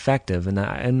that effective? And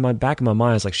in my back of my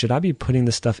mind, I was like, should I be putting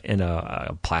this stuff in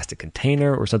a plastic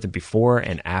container or something before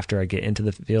and after I get into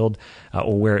the field?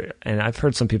 And I've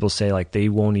heard some people say, like, they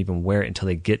won't even wear it until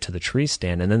they get to the tree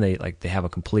stand, and then they have a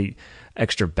complete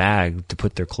extra bag to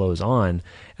put their clothes on.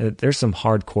 And there's some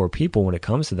hardcore people when it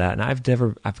comes to that, and I've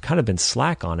kind of been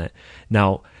slack on it.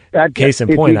 Now, case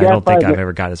in point, I don't think I've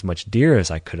ever got as much deer as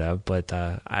I could have, but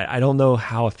I don't know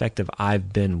how effective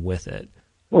I've been with it.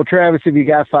 Well, Travis, if you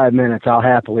got 5 minutes, I'll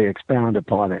happily expound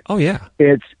upon it. Oh yeah,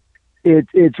 it's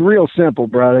real simple,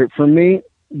 brother. For me,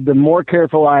 the more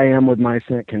careful I am with my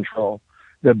scent control,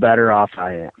 the better off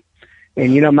I am.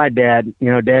 And my dad,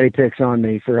 Daddy picks on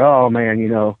me for, oh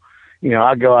man, I'll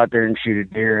go out there and shoot a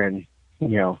deer and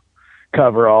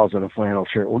coveralls and a flannel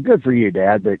shirt. Well, good for you,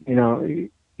 Dad, but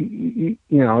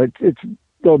it's a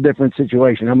little different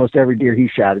situation. Almost every deer he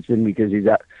shot, it's been because he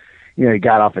got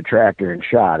off a tractor and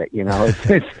shot it. It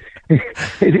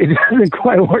doesn't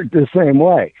quite work the same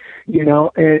way,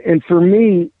 and for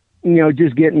me,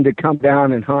 just getting to come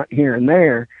down and hunt here and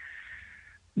there,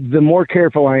 the more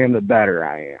careful I am, the better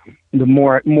I am. The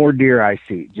more deer I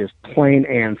see, just plain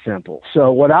and simple.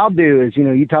 So what I'll do is,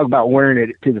 you talk about wearing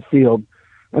it to the field.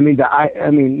 And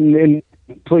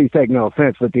please take no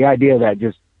offense, but the idea of that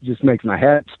just makes my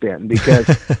head spin, because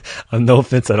no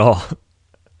offense at all.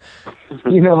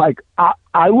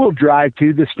 I will drive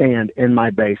to the stand in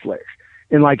my base layers.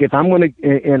 And like, if I'm going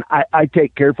to, and I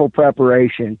take careful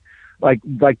preparation, like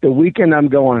the weekend I'm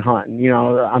going hunting,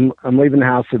 I'm leaving the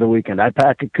house for the weekend. I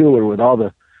pack a cooler with all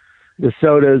the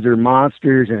sodas or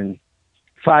Monsters and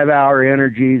 5-hour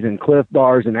energies and Cliff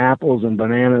Bars and apples and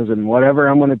bananas and whatever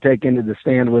I'm going to take into the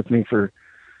stand with me for,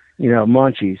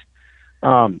 munchies.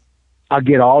 I'll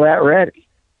get all that ready.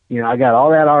 I got all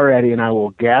that already, and I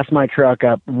will gas my truck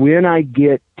up when I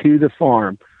get to the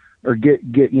farm, or get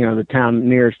the town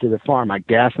nearest to the farm. I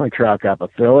gas my truck up, I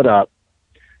fill it up,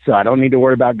 so I don't need to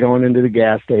worry about going into the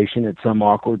gas station at some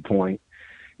awkward point.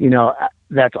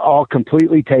 That's all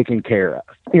completely taken care of.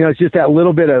 It's just that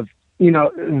little bit of,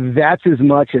 that's as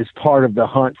much as part of the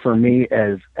hunt for me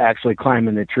as actually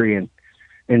climbing the tree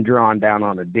and drawing down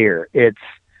on a deer. It's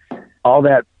all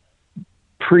that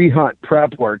pre-hunt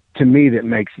prep work, to me, that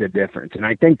makes the difference. And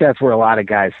I think that's where a lot of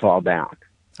guys fall down.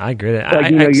 I agree.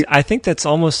 I think that's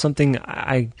almost something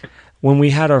when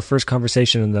we had our first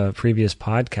conversation in the previous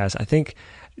podcast, I think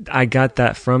I got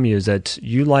that from you, is that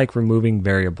you like removing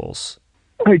variables.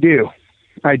 I do.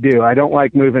 I don't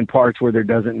like moving parts where there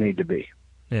doesn't need to be.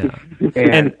 Yeah.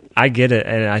 And I get it.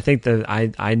 And I think that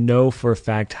I know for a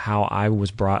fact how I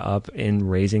was brought up in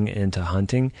raising into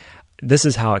hunting. This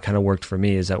is how it kind of worked for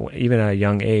me, is that even at a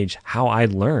young age, how I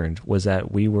learned was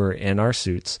that we were in our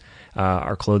suits,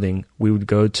 our clothing. We would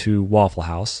go to Waffle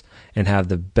House and have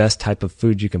the best type of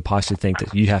food you can possibly think,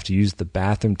 that you have to use the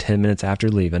bathroom 10 minutes after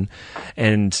leaving,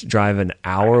 and drive an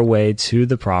hour away to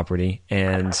the property,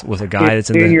 and with a guy that's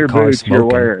in the car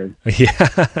smoking.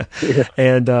 Yeah.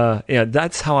 And,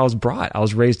 that's how I was brought. I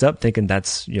was raised up thinking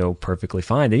that's, perfectly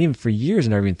fine. And even for years,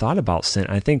 I never even thought about scent.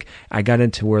 I think I got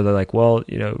into where they're like, well,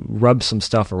 rub some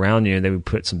stuff around you, and they would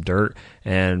put some dirt,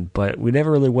 but we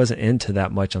never really wasn't into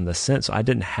that much on the scent. So I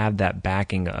didn't have that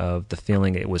backing of the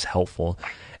feeling it was helpful.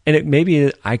 And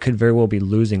maybe I could very well be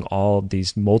losing all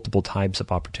these multiple types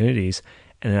of opportunities.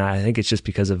 And I think it's just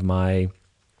because of my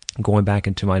going back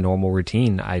into my normal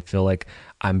routine. I feel like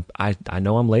I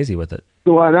know I'm lazy with it.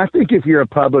 Well, and I think if you're a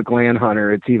public land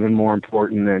hunter, it's even more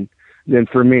important than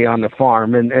for me on the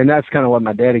farm. And that's kind of what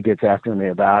my daddy gets after me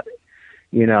about.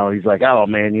 You know, he's like, oh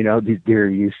man, you know, these deer are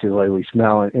used to the way we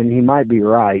smell, and he might be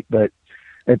right, but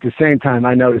at the same time,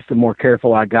 I noticed the more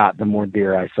careful I got, the more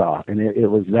deer I saw, and it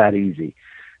was that easy.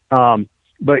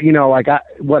 But you know, like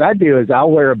what I do is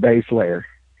I'll wear a base layer,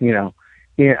 you know,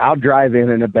 I'll drive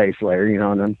in a base layer, you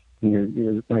know, and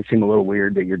then it might seem a little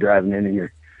weird that you're driving in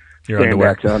your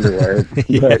spandex underwear.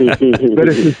 But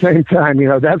at the same time, you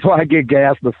know, that's why I get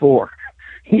gas before,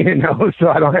 you know, so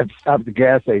I don't have to stop at the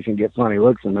gas station and get funny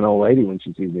looks from an old lady when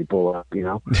she sees me pull up, you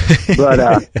know. But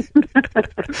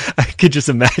I could just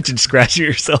imagine scratching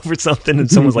yourself or something, and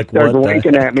someone's like, "What?"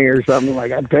 winking at me or something.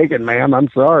 Like, "I'm taking, ma'am. I'm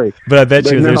sorry." But I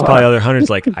bet you there's probably other hunters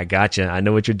like, "I got you. I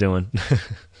know what you're doing."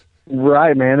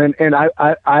 Right, man. And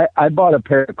I bought a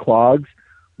pair of clogs,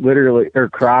 literally, or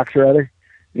Crocs rather.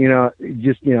 You know,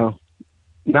 just, you know,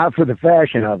 not for the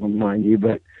fashion of them, mind you,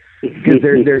 but because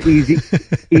they're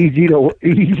easy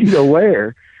to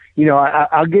wear. You know,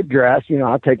 I'll get dressed. You know,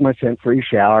 I'll take my scent-free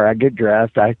shower. I get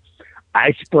dressed. I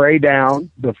spray down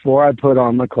before I put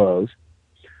on my clothes.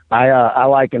 I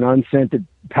like an unscented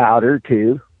powder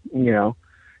too. You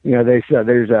know, they said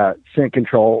there's a scent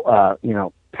control. You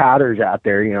know, powders out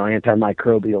there. You know,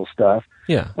 antimicrobial stuff.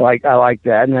 Yeah. I like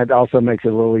that, and that also makes it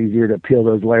a little easier to peel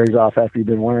those layers off after you've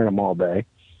been wearing them all day.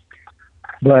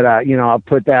 But you know, I'll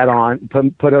put that on,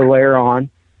 put a layer on.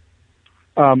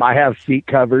 I have seat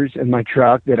covers in my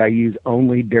truck that I use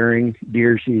only during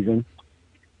deer season.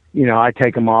 You know, I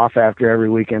take them off after every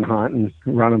weekend hunt and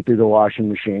run them through the washing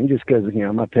machine just because, you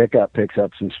know, my pickup picks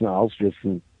up some smells just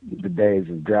from the days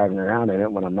of driving around in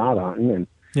it when I'm not hunting. And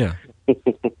yeah.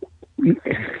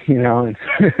 You know, and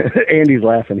Andy's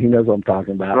laughing. He knows what I'm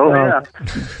talking about. Oh,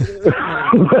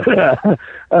 yeah.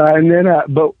 And then,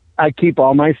 but I keep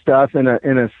all my stuff in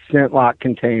a scent lock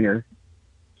container,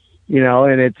 you know,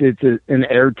 and it's an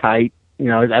airtight, you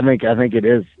know, I think it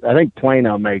is. I think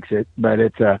Plano makes it, but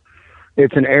it's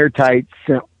an airtight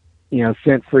scent, you know,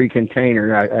 scent-free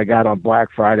container I got on Black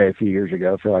Friday a few years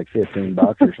ago for like $15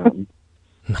 or something.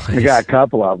 Nice. I got a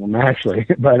couple of them actually,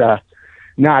 but,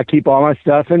 no, I keep all my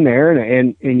stuff in there,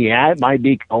 and yeah, it might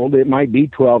be cold. It might be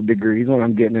 12 degrees when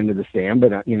I'm getting into the stand,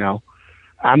 but you know,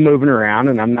 I'm moving around,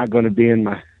 and I'm not going to be in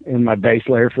my base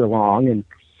layer for long. And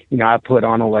you know, I put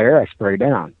on a layer, I spray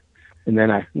down, and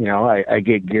then I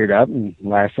get geared up, and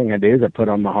last thing I do is I put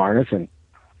on my harness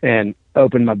and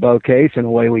open my bow case, and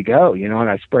away we go. You know, and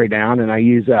I spray down, and I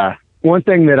use one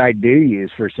thing that I do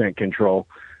use for scent control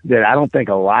that I don't think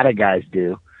a lot of guys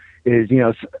do. Is, you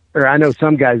know, or I know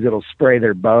some guys that'll spray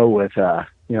their bow with,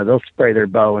 you know, they'll spray their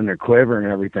bow and their quiver and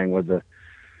everything with just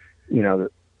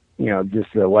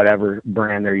the whatever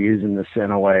brand they're using, the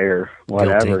Scent-Away or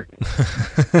whatever.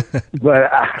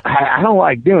 But I don't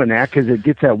like doing that because it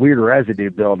gets that weird residue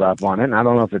build up on it. And I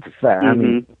don't know if it's a fact. I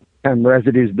mean, and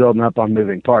residue's building up on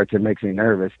moving parts. It makes me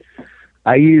nervous.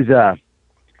 There's a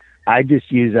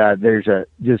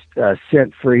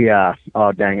scent-free,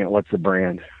 oh dang it, what's the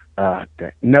brand?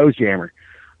 Nose jammer,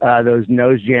 those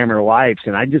nose jammer wipes,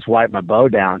 and I just wipe my bow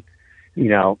down, you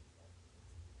know,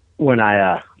 when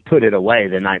I put it away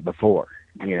the night before.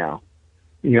 You know,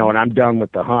 when I'm done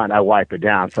with the hunt, I wipe it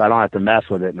down so I don't have to mess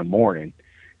with it in the morning.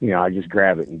 You know, I just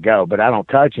grab it and go, but I don't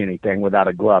touch anything without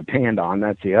a gloved hand on.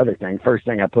 That's the other thing. First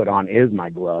thing I put on is my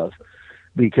gloves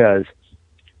because,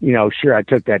 you know, sure, I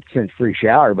took that scent-free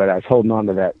shower, but I was holding on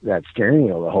to that steering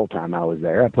wheel the whole time I was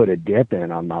there. I put a dip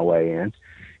in on my way in.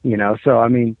 You know, so I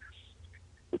mean,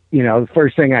 you know, the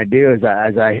first thing I do is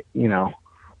I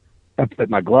put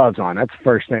my gloves on. That's the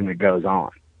first thing that goes on.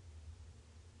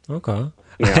 Okay.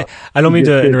 You know, I don't mean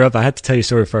to interrupt. I had to tell you a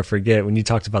story before I forget. When you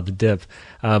talked about the dip,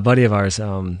 a buddy of ours,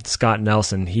 Scott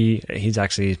Nelson, he's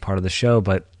actually part of the show,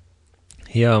 but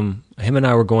him and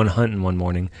I were going hunting one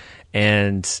morning,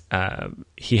 and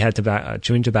he had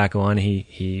chewing tobacco on.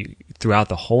 He throughout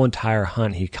the whole entire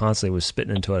hunt, he constantly was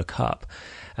spitting into a cup.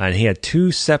 And he had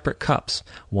two separate cups,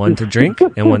 one to drink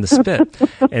and one to spit.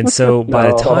 And so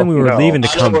by the time we were leaving to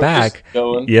come back,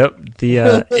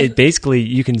 it basically,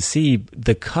 you can see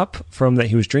the cup from that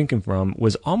he was drinking from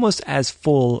was almost as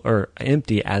full or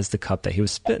empty as the cup that he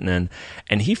was spitting in.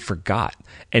 And he forgot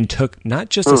and took not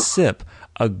just a sip,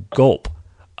 a gulp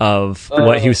of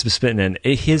what he was spitting in.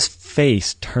 His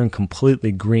face turned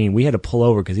completely green. We had to pull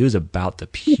over because he was about to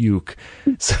puke.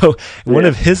 So one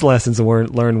of his lessons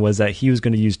learned was that he was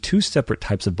going to use two separate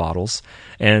types of bottles.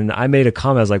 And I made a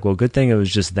comment. I was like, well, good thing it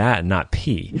was just that and not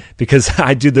pee, because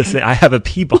I do this. I have a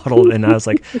pee bottle, and I was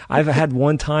like, I've had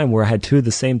one time where I had two of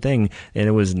the same thing, and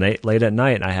it was late at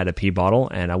night, and I had a pee bottle,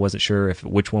 and I wasn't sure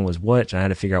which one was which. I had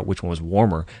to figure out which one was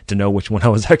warmer to know which one I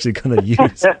was actually going to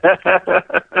use.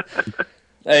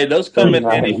 Hey, those come in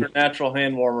handy for natural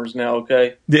hand warmers now,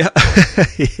 okay? Yeah.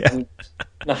 Yeah. I'm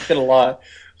not going to lie.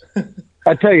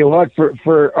 I tell you what,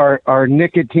 for our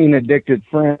nicotine addicted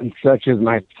friends such as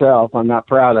myself, I'm not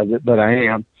proud of it, but I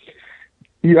am.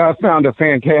 Yeah, I found a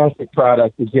fantastic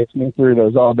product that gets me through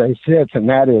those all day sits, and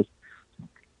that is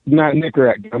not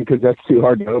Nicorette gum, because that's too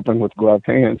hard to open with gloved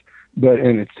hands,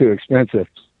 and it's too expensive.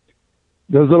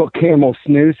 Those little Camel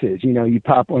snoozes, you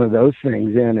pop one of those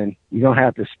things in, and you don't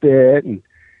have to spit, and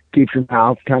keeps your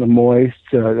mouth kind of moist.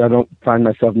 So I don't find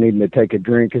myself needing to take a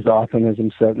drink as often as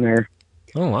I'm sitting there.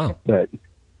 Oh, wow. But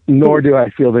nor do I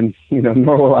feel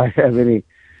nor will I have any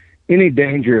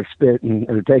danger of spitting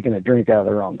or taking a drink out of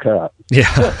the wrong cup.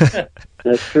 Yeah.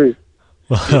 That's true.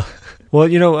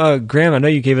 Well, Graham, I know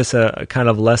you gave us a kind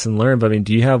of lesson learned, but I mean,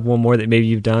 do you have one more that maybe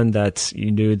you've done that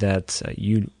you knew that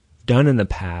you'd done in the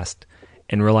past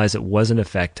and realized it wasn't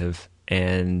effective,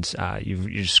 and you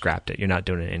just scrapped it? You're not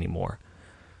doing it anymore.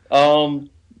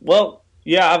 Well,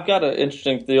 yeah, I've got an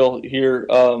interesting deal here.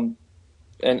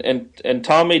 And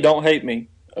Tommy, don't hate me,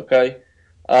 okay?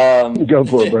 Go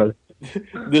for it, brother.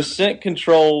 The scent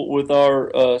control with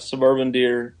our suburban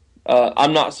deer,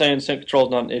 I'm not saying scent control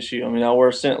is not an issue. I mean, I wear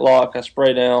a scent lock, I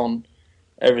spray down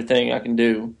everything I can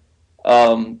do.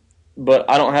 But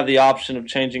I don't have the option of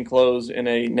changing clothes in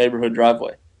a neighborhood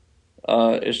driveway.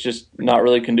 It's just not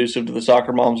really conducive to the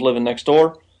soccer moms living next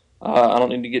door. I don't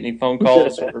need to get any phone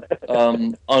calls or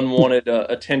unwanted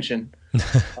attention.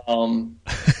 So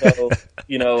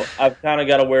I've kind of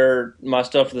got to wear my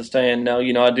stuff to the stand now.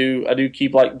 I do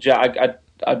keep I tone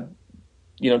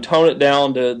it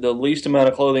down to the least amount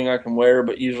of clothing I can wear,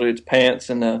 but usually it's pants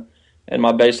and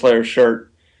my base layer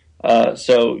shirt.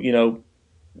 So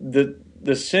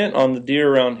the scent on the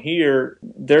deer around here,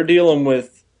 they're dealing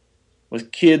with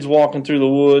kids walking through the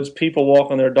woods, people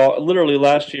walking their dog. Literally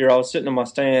last year I was sitting in my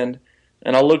stand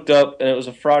and I looked up and it was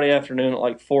a Friday afternoon at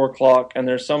like 4:00, and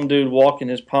there's some dude walking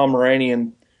his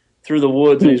Pomeranian through the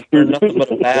woods and he's wearing nothing but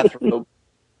a bathrobe.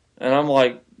 And I'm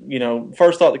like,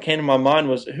 first thought that came to my mind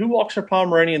was, who walks their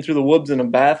Pomeranian through the woods in a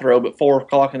bathrobe at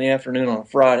 4:00 in the afternoon on a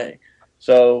Friday?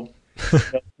 So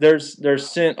there's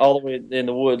scent all the way in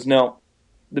the woods. Now,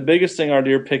 the biggest thing our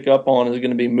deer pick up on is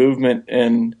going to be movement,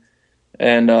 and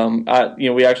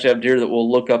we actually have deer that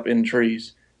will look up in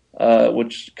trees,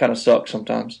 which kind of sucks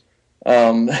sometimes.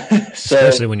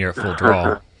 Especially when you're at full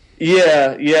draw.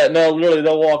 Yeah, no, literally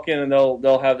they'll walk in and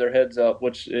they'll have their heads up,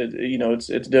 which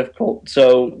it's difficult.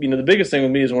 So the biggest thing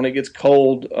with me is when it gets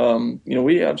cold.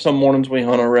 We have some mornings we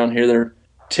hunt around here, they're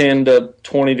 10 to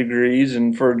 20 degrees,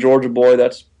 and for a Georgia boy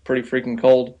that's pretty freaking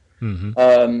cold.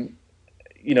 Mm-hmm.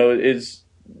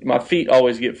 My feet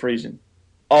always get freezing,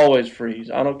 always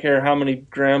freeze. I don't care how many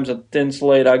grams of thin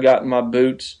slate I got in my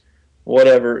boots,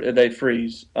 whatever, they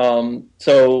freeze.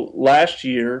 So last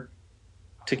year,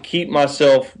 to keep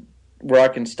myself where I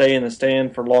can stay in the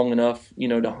stand for long enough,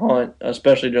 to hunt,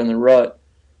 especially during the rut,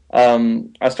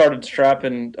 I started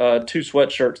strapping 2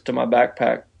 sweatshirts to my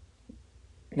backpack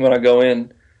when I go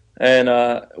in. And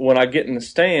when I get in the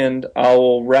stand, I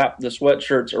will wrap the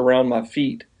sweatshirts around my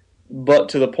feet, but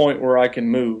to the point where I can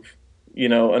move,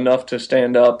 enough to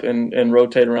stand up and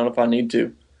rotate around if I need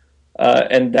to.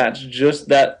 And that's just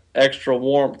that extra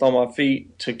warmth on my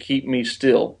feet to keep me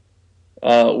still,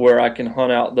 where I can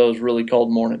hunt out those really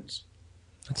cold mornings.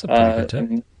 That's a pretty good tip.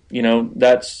 And,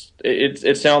 that's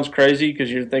it sounds crazy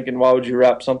because you're thinking, why would you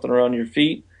wrap something around your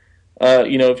feet?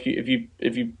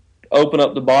 If you open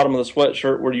up the bottom of the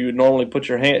sweatshirt where you would normally put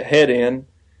your head in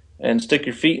and stick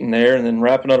your feet in there and then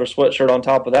wrap another sweatshirt on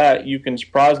top of that, you can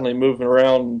surprisingly move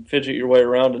around and fidget your way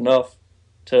around enough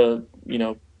to,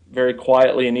 very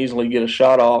quietly and easily get a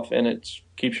shot off, and it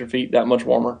keeps your feet that much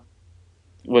warmer.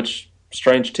 Which,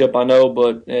 strange tip, I know,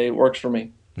 but it works for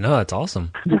me. No, it's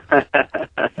awesome.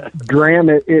 Graham,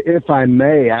 if I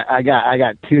may, I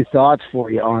got 2 thoughts for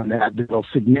you on that that'll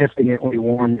significantly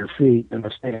warm your feet in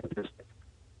the stand.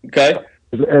 Okay.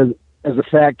 As a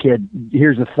fat kid,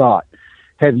 here's a thought.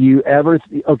 Have you ever,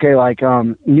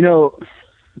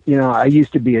 I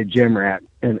used to be a gym rat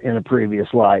in a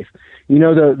previous life.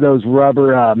 Those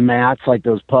rubber mats, like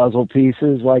those puzzle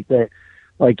pieces, like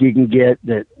you can get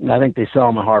that. I think they sell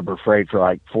them at Harbor Freight for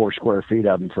like 4 square feet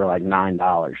of them for like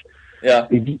 $9. Yeah.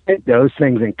 If you take those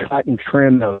things and cut and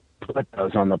trim those, put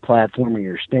those on the platform of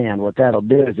your stand, what that'll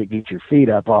do is it gets your feet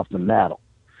up off the metal.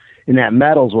 And that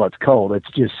metal's what's cold. It's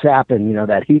just sapping,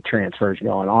 that heat transfer is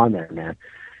going on there, man.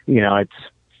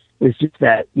 It's just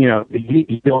that, the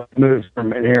heat moves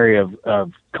from an area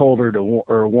of colder to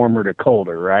or warmer to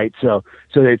colder, right? So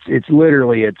it's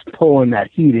literally, it's pulling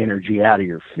that heat energy out of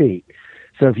your feet.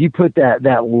 So if you put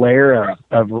that layer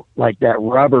of like that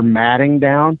rubber matting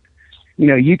down,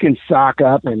 you can sock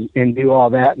up and do all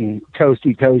that and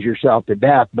toasty toes yourself to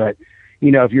death. But,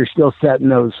 if you're still setting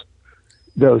those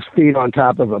feet on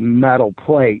top of a metal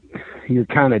plate, you're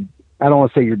kind of, I don't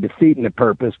want to say you're defeating the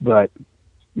purpose, but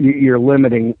you're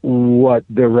limiting what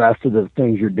the rest of the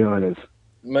things you're doing is.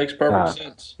 Makes perfect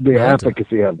sense. The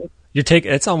efficacy of it.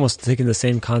 It's almost taking the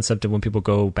same concept of when people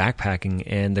go backpacking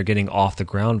and they're getting off the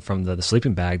ground from the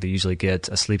sleeping bag. They usually get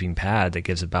a sleeping pad that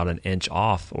gives about an inch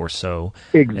off or so.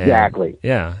 Exactly. And,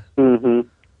 yeah. Mm-hmm.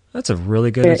 That's a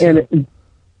really good and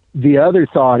the other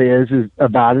thought is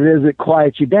about it is it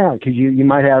quiets you down, because you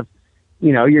might have,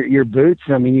 your boots.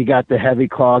 I mean, you got the heavy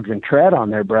clogs and tread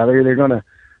on there, brother. They're going to,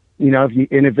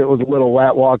 if it was a little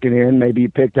wet walking in, maybe you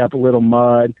picked up a little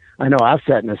mud. I know I've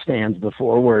sat in the stands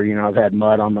before where, I've had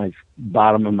mud on my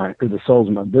bottom of or the soles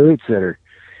of my boots that are,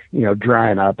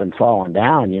 drying up and falling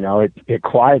down. It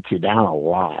quiets you down a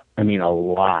lot. I mean, a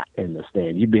lot in the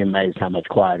stand. You'd be amazed how much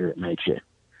quieter it makes you.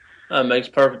 That makes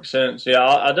perfect sense. Yeah,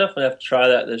 I definitely have to try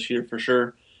that this year for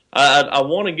sure. I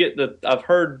want to get I've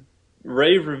heard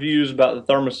rave reviews about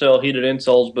the Thermacell heated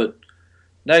insoles, but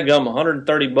dadgum,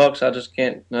 $130, I just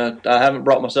can't, I haven't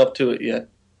brought myself to it yet.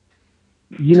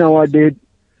 You know what, dude?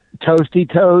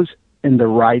 Toasty toes and the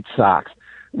right socks.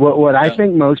 What I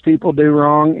think most people do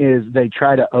wrong is they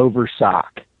try to over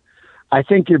sock. I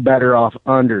think you're better off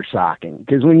under socking,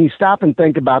 because when you stop and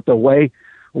think about the way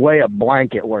a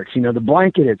blanket works, the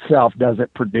blanket itself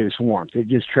doesn't produce warmth. It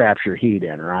just traps your heat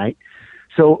in, right?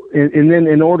 So, and then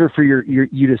in order for you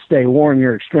to stay warm,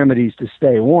 your extremities to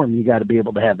stay warm, you got to be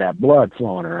able to have that blood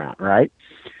flowing around, right?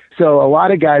 So a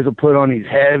lot of guys will put on these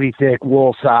heavy, thick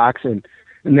wool socks and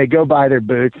they go buy their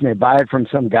boots and they buy it from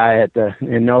some guy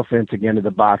and no offense again to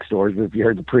the box stores, but if you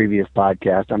heard the previous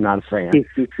podcast, I'm not a fan.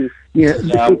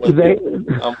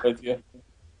 I'm with you.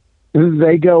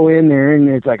 They go in there and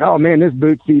it's like, oh man, this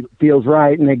boot feels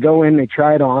right. And they go in, they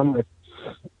try it on with,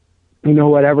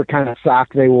 whatever kind of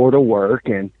sock they wore to work.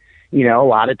 And, a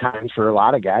lot of times for a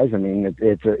lot of guys, I mean,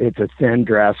 it's a thin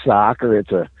dress sock, or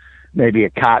it's maybe a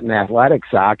cotton athletic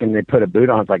sock, and they put a boot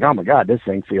on. It's like, oh my God, this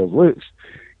thing feels loose.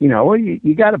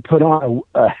 You got to put on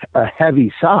a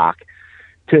heavy sock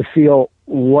to feel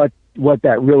what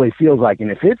that really feels like. And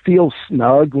if it feels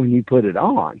snug when you put it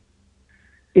on,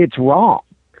 it's wrong.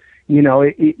 You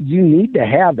need to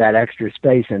have that extra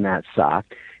space in that sock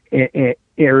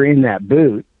or in that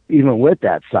boot, even with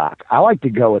that sock. I like to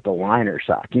go with the liner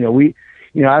sock. I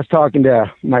was talking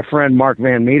to my friend Mark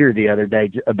Van Meter the other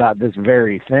day about this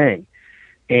very thing.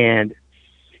 And,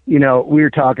 we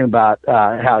were talking about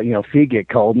how, feet get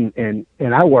cold and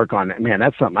I work on it. Man,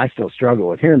 that's something I still struggle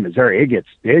with here in Missouri.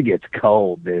 It gets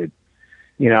cold, dude.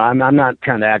 I'm not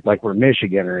trying to act like we're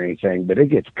Michigan or anything, but it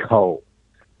gets cold.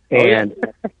 And,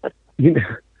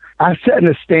 I sat in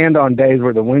a stand on days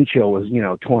where the wind chill was,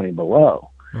 20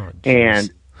 below. Oh,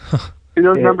 and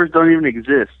those numbers don't even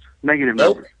exist. Negative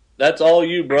numbers. That's all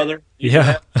you, brother.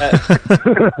 Yeah.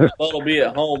 That'll be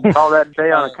at home. All that day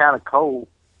on account of cold.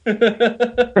 but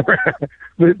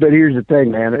here's the thing,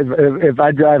 man. If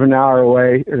I drive an hour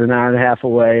away or an hour and a half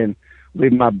away and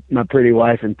leave my pretty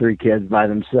wife and 3 kids by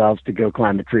themselves to go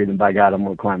climb a tree, then by God, I'm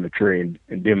going to climb a tree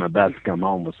and do my best to come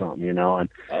home with something, and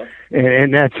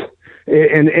that's,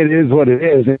 and it is what it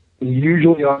is. And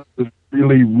usually on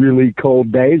really, really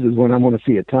cold days is when I'm going to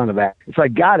see a ton of that. It's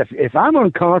like, God, if I'm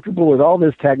uncomfortable with all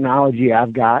this technology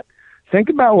I've got, think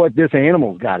about what this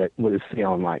animal's got what it's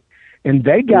feeling like. And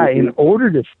they got, in order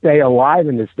to stay alive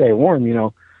and to stay warm,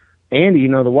 Andy,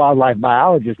 the wildlife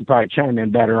biologist, will probably chime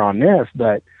in better on this,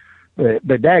 but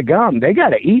dadgum, they got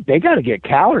to eat. They got to get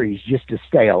calories just to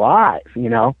stay alive,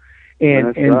 and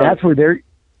that's where they're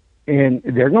going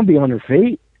to be on their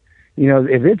feet.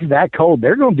 If it's that cold,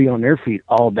 they're going to be on their feet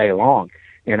all day long.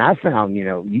 And I found, you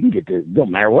can get to,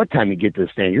 don't matter what time you get to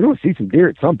the stand, you're going to see some deer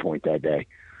at some point that day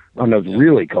on those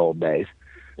really cold days.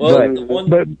 Well,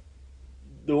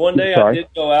 the one day I did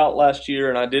go out last year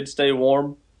and I did stay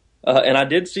warm, and I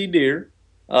did see deer,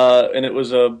 and it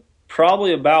was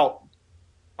probably about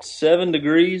 7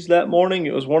 degrees that morning.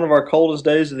 It was one of our coldest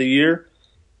days of the year.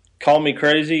 Call me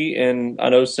crazy, and I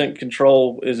know scent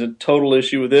control is a total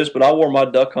issue with this, but I wore my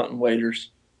duck hunting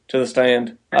waders to the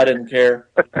stand. I didn't care.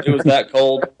 It was that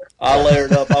cold. I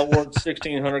layered up. I wore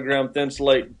 1,600-gram Thin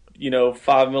Slate,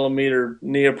 5-millimeter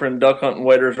neoprene duck hunting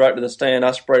waders right to the stand.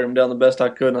 I sprayed them down the best I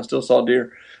could, and I still saw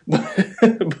deer.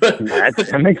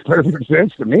 That makes perfect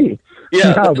sense to me.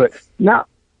 Yeah. No,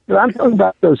 but I'm talking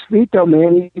about those feet, though,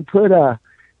 man. You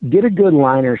get a good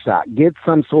liner sock. Get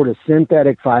some sort of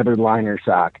synthetic fibered liner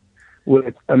sock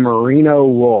with a merino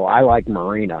wool. I like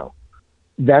merino.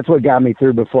 That's what got me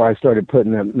through before I started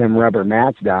putting them rubber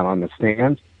mats down on the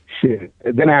stands. shoot.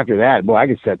 Then after that, boy, I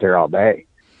could sit there all day.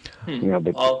 But I'm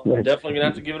definitely gonna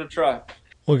have to give it a try.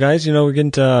 Well, guys, we're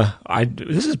getting to.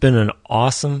 This has been an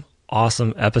awesome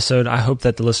episode. I hope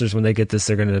that the listeners, when they get this,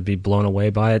 they're going to be blown away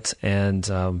by it. And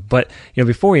but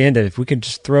before we end it, if we could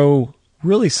just throw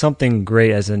really something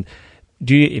great, as in,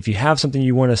 if you have something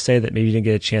you want to say that maybe you didn't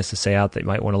get a chance to say out, that you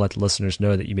might want to let the listeners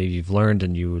know that you've learned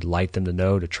and you would like them to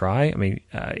know to try. I mean,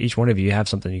 each one of you have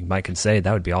something you might can say.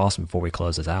 That would be awesome before we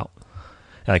close this out.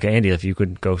 Like Andy, if you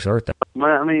could go start that.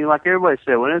 Well, I mean, like everybody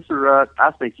said, when it's a rut,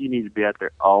 I think you need to be out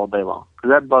there all day long,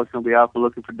 because that buck's going to be out there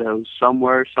looking for does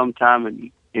somewhere, sometime, and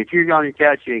if you're on your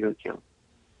couch, you ain't going to kill him.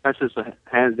 That's just a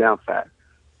hands-down fact.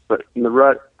 But in the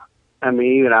rut, I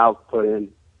mean, even I'll put in,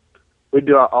 we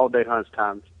do our all-day hunts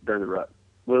times during the rut.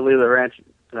 We'll leave the ranch to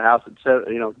the house at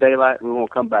daylight, and we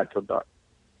won't come back till dark,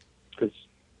 because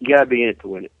you got to be in it to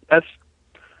win it. That's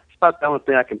about the only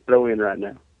thing I can throw in right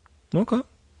now. Okay.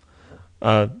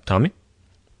 Tommy?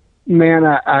 Man,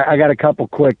 I got a couple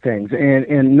quick things.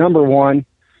 And number one,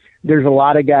 there's a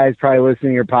lot of guys probably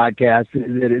listening to your podcast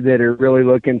that are really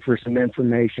looking for some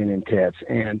information and tips.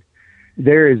 And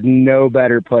there is no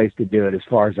better place to do it as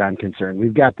far as I'm concerned.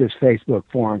 We've got this Facebook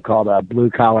forum called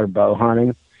Blue Collar Bow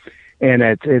Hunting. And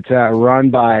it's run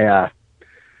by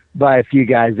a few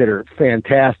guys that are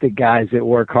fantastic guys that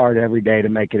work hard every day to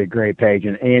make it a great page.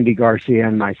 And Andy Garcia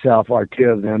and myself are two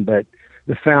of them. But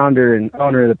the founder and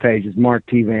owner of the page is Mark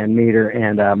T. Van Meter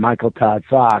and Michael Todd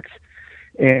Fox,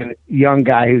 and young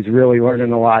guy who's really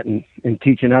learning a lot and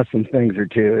teaching us some things or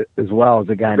two, as well as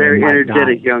a guy very named Mike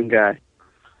energetic young guy.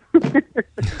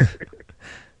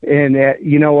 And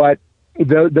you know what?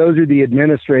 Those are the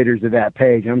administrators of that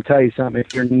page. I'm telling you something.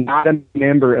 If you're not a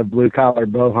member of Blue Collar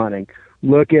Bow Hunting,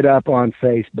 look it up on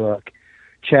Facebook.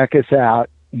 Check us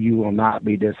out. You will not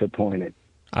be disappointed.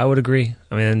 I would agree.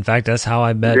 I mean, in fact, that's how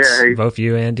I met both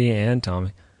you, Andy, and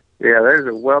Tommy. Yeah, there's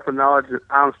a wealth of knowledge that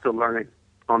I'm still learning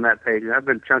on that page. And I've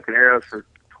been chunking arrows for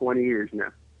 20 years now,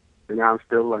 and I'm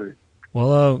still learning.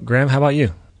 Well, Graham, how about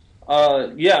you?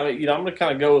 Yeah, I mean, I'm going to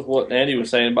kind of go with what Andy was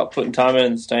saying about putting time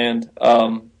in the stand.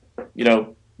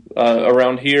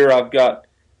 Around here,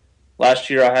 last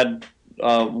year I had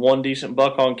one decent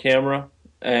buck on camera,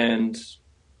 and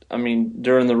I mean,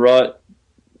 during the rut,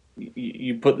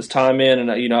 you put this time in,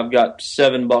 and I've got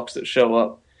 7 bucks that show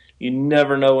up. You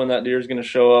never know when that deer is going to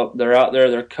show up. They're out there,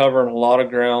 they're covering a lot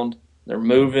of ground, they're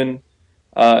moving.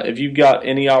 If you've got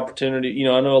any opportunity,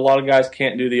 I know a lot of guys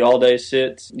can't do the all-day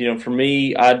sits. For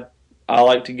me, I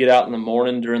like to get out in the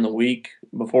morning during the week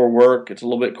before work. It's a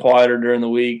little bit quieter during the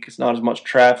week. It's not as much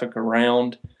traffic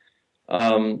around,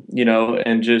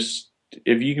 and just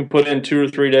if you can put in 2 or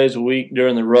 3 days a week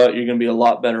during the rut, you're going to be a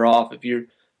lot better off. If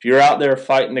you're out there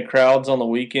fighting the crowds on the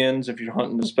weekends, if you're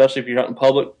hunting, especially if you're hunting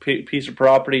public piece of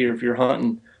property, or if you're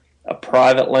hunting a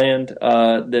private land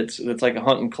that's like a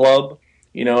hunting club,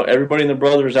 everybody and their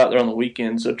brother is out there on the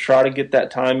weekend. So try to get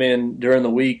that time in during the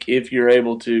week if you're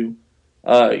able to.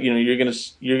 You're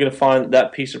gonna find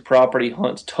that piece of property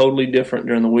hunts totally different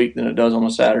during the week than it does on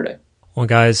a Saturday. Well,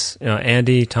 guys,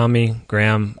 Andy, Tommy,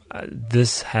 Graham,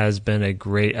 this has been a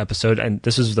great episode, and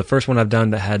this is the first one I've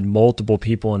done that had multiple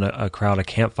people in a crowd, a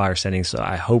campfire setting, so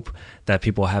I hope that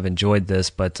people have enjoyed this,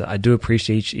 but I do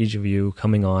appreciate each of you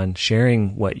coming on,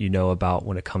 sharing what you know about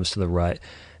when it comes to the rut,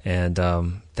 and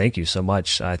thank you so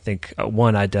much. I think,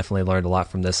 I definitely learned a lot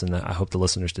from this, and I hope the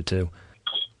listeners did too.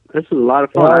 This was a lot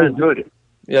of fun. I enjoyed it.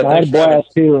 Yeah, I had a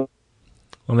blast too.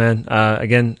 Well, man,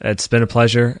 again, it's been a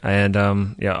pleasure, and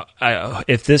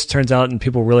if this turns out and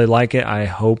people really like it, I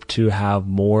hope to have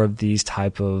more of these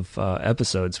type of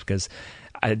episodes, because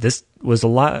this was a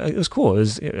lot. It was cool.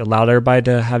 It allowed everybody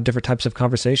to have different types of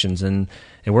conversations, and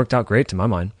it worked out great to my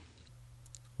mind.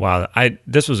 Wow,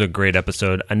 this was a great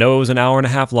episode. I know it was an hour and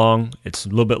a half long. It's a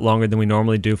little bit longer than we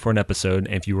normally do for an episode.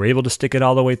 And if you were able to stick it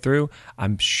all the way through,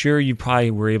 I'm sure you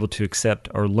probably were able to accept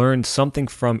or learn something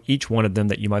from each one of them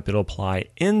that you might be able to apply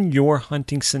in your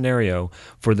hunting scenario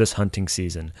for this hunting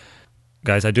season.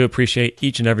 Guys, I do appreciate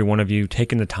each and every one of you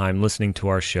taking the time listening to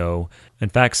our show. In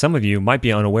fact, some of you might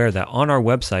be unaware that on our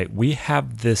website, we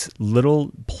have this little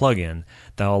plugin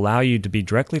that will allow you to be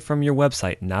directly from your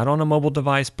website, not on a mobile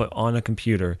device, but on a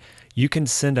computer. You can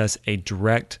send us a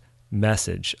direct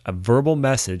message, a verbal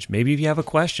message. Maybe if you have a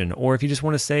question, or if you just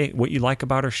want to say what you like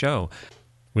about our show.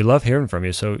 We love hearing from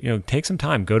you. So, take some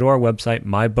time. Go to our website,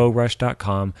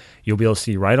 mybowrush.com. You'll be able to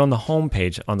see right on the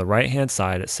homepage on the right-hand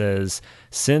side, it says,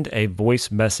 send a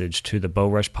voice message to the Bow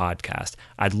Rush podcast.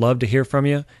 I'd love to hear from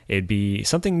you. It'd be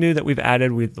something new that we've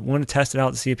added. We want to test it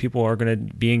out to see if people are going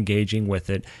to be engaging with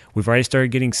it. We've already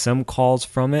started getting some calls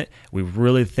from it. We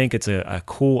really think it's a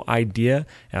cool idea,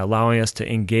 allowing us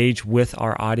to engage with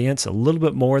our audience a little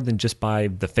bit more than just by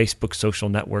the Facebook social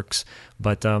networks.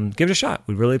 But give it a shot.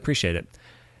 We'd really appreciate it.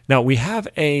 Now, we have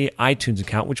a iTunes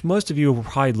account, which most of you are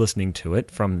probably listening to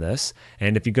it from this.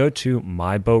 And if you go to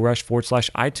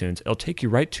mybowrush.com/iTunes, it'll take you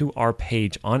right to our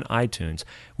page on iTunes.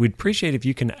 We'd appreciate if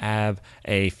you can have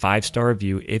a 5-star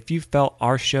review if you felt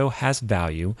our show has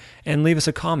value, and leave us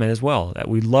a comment as well.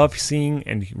 We love seeing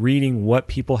and reading what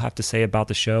people have to say about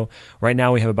the show. Right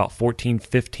now, we have about 14,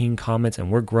 15 comments, and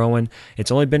we're growing.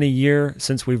 It's only been a year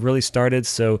since we've really started,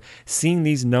 so seeing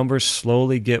these numbers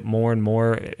slowly get more and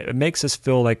more, it makes us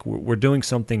feel like we're doing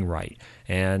something right,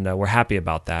 and we're happy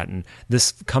about that. And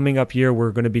this coming up year,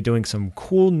 we're going to be doing some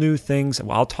cool new things.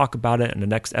 I'll talk about it in the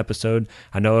next episode.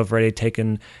 I know I've already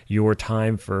taken your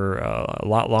time for a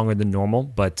lot longer than normal,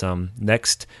 but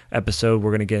next episode,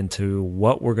 we're going to get into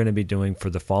what we're going to be doing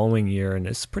for the following year, and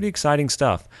it's pretty exciting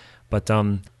stuff. But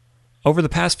over the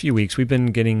past few weeks, we've been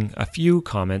getting a few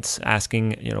comments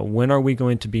asking, when are we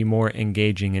going to be more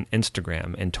engaging in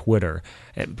Instagram and Twitter?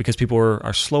 Because people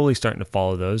are slowly starting to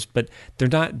follow those, but they're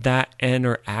not that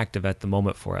interactive at the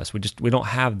moment for us. We don't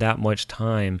have that much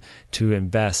time to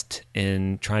invest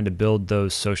in trying to build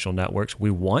those social networks.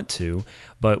 We want to,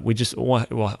 but we just want,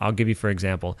 I'll give you, for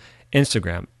example,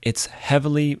 Instagram. It's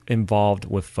heavily involved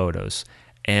with photos.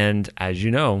 And as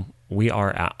you know, we are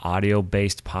an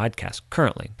audio-based podcast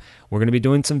currently. We're going to be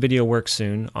doing some video work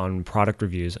soon on product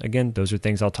reviews. Again, those are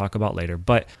things I'll talk about later.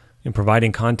 But in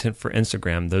providing content for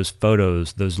Instagram, those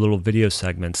photos, those little video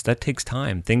segments, that takes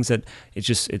time. Things that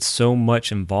it's so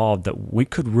much involved that we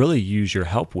could really use your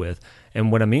help with. And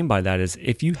what I mean by that is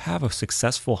if you have a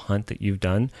successful hunt that you've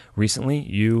done recently,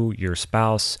 you, your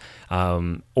spouse,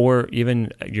 or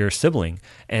even your sibling,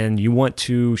 and you want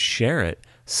to share it,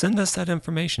 send us that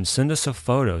information. Send us a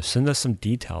photo. Send us some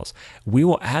details. We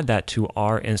will add that to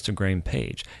our Instagram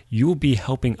page. You will be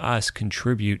helping us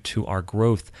contribute to our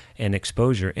growth and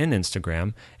exposure in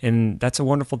Instagram. And that's a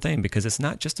wonderful thing because it's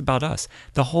not just about us.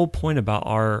 The whole point about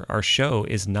our show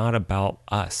is not about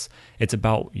us. It's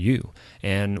about you.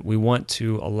 And we want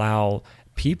to allow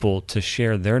people to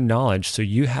share their knowledge so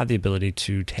you have the ability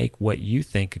to take what you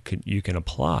think you can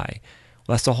apply.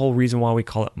 Well, that's the whole reason why we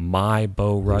call it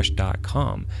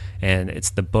mybowrush.com. And it's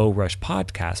the Bow Rush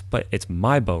podcast, but it's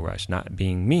my Bow Rush, not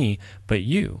being me, but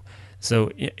you.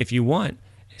 So if you want,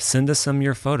 send us some of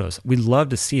your photos. We'd love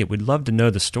to see it. We'd love to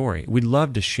know the story. We'd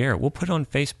love to share it. We'll put it on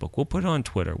Facebook. We'll put it on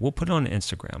Twitter. We'll put it on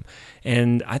Instagram.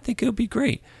 And I think it'll be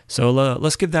great. So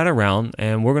let's give that a round,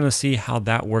 and we're going to see how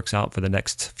that works out for the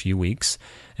next few weeks.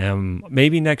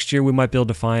 Maybe next year we might be able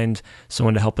to find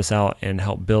someone to help us out and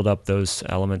help build up those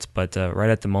elements. But right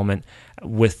at the moment,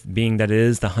 with being that it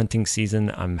is the hunting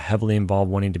season, I'm heavily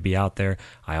involved wanting to be out there.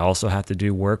 I also have to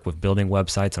do work with building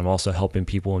websites. I'm also helping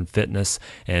people in fitness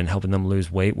and helping them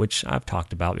lose weight, which I've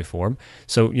talked about before.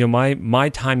 So, my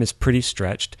time is pretty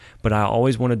stretched, but I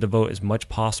always want to devote as much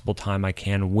possible time I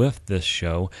can with this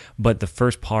show. But the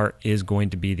first part is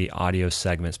going to be the audio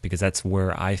segments because that's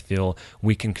where I feel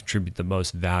we can contribute the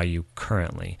most value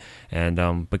currently. And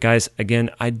but guys, again,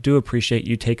 I do appreciate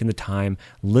you taking the time,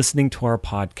 listening to our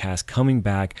podcast, coming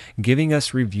back, giving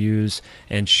us reviews,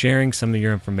 and sharing some of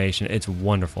your information. It's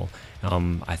wonderful.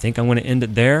 I think I'm going to end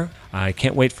it there. I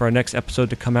can't wait for our next episode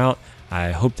to come out.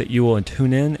 I hope that you will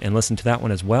tune in and listen to that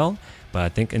one as well. But I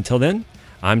think until then,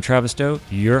 I'm Travis Stowe,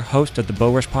 your host of the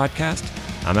Bow Rush Podcast.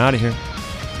 I'm out of here.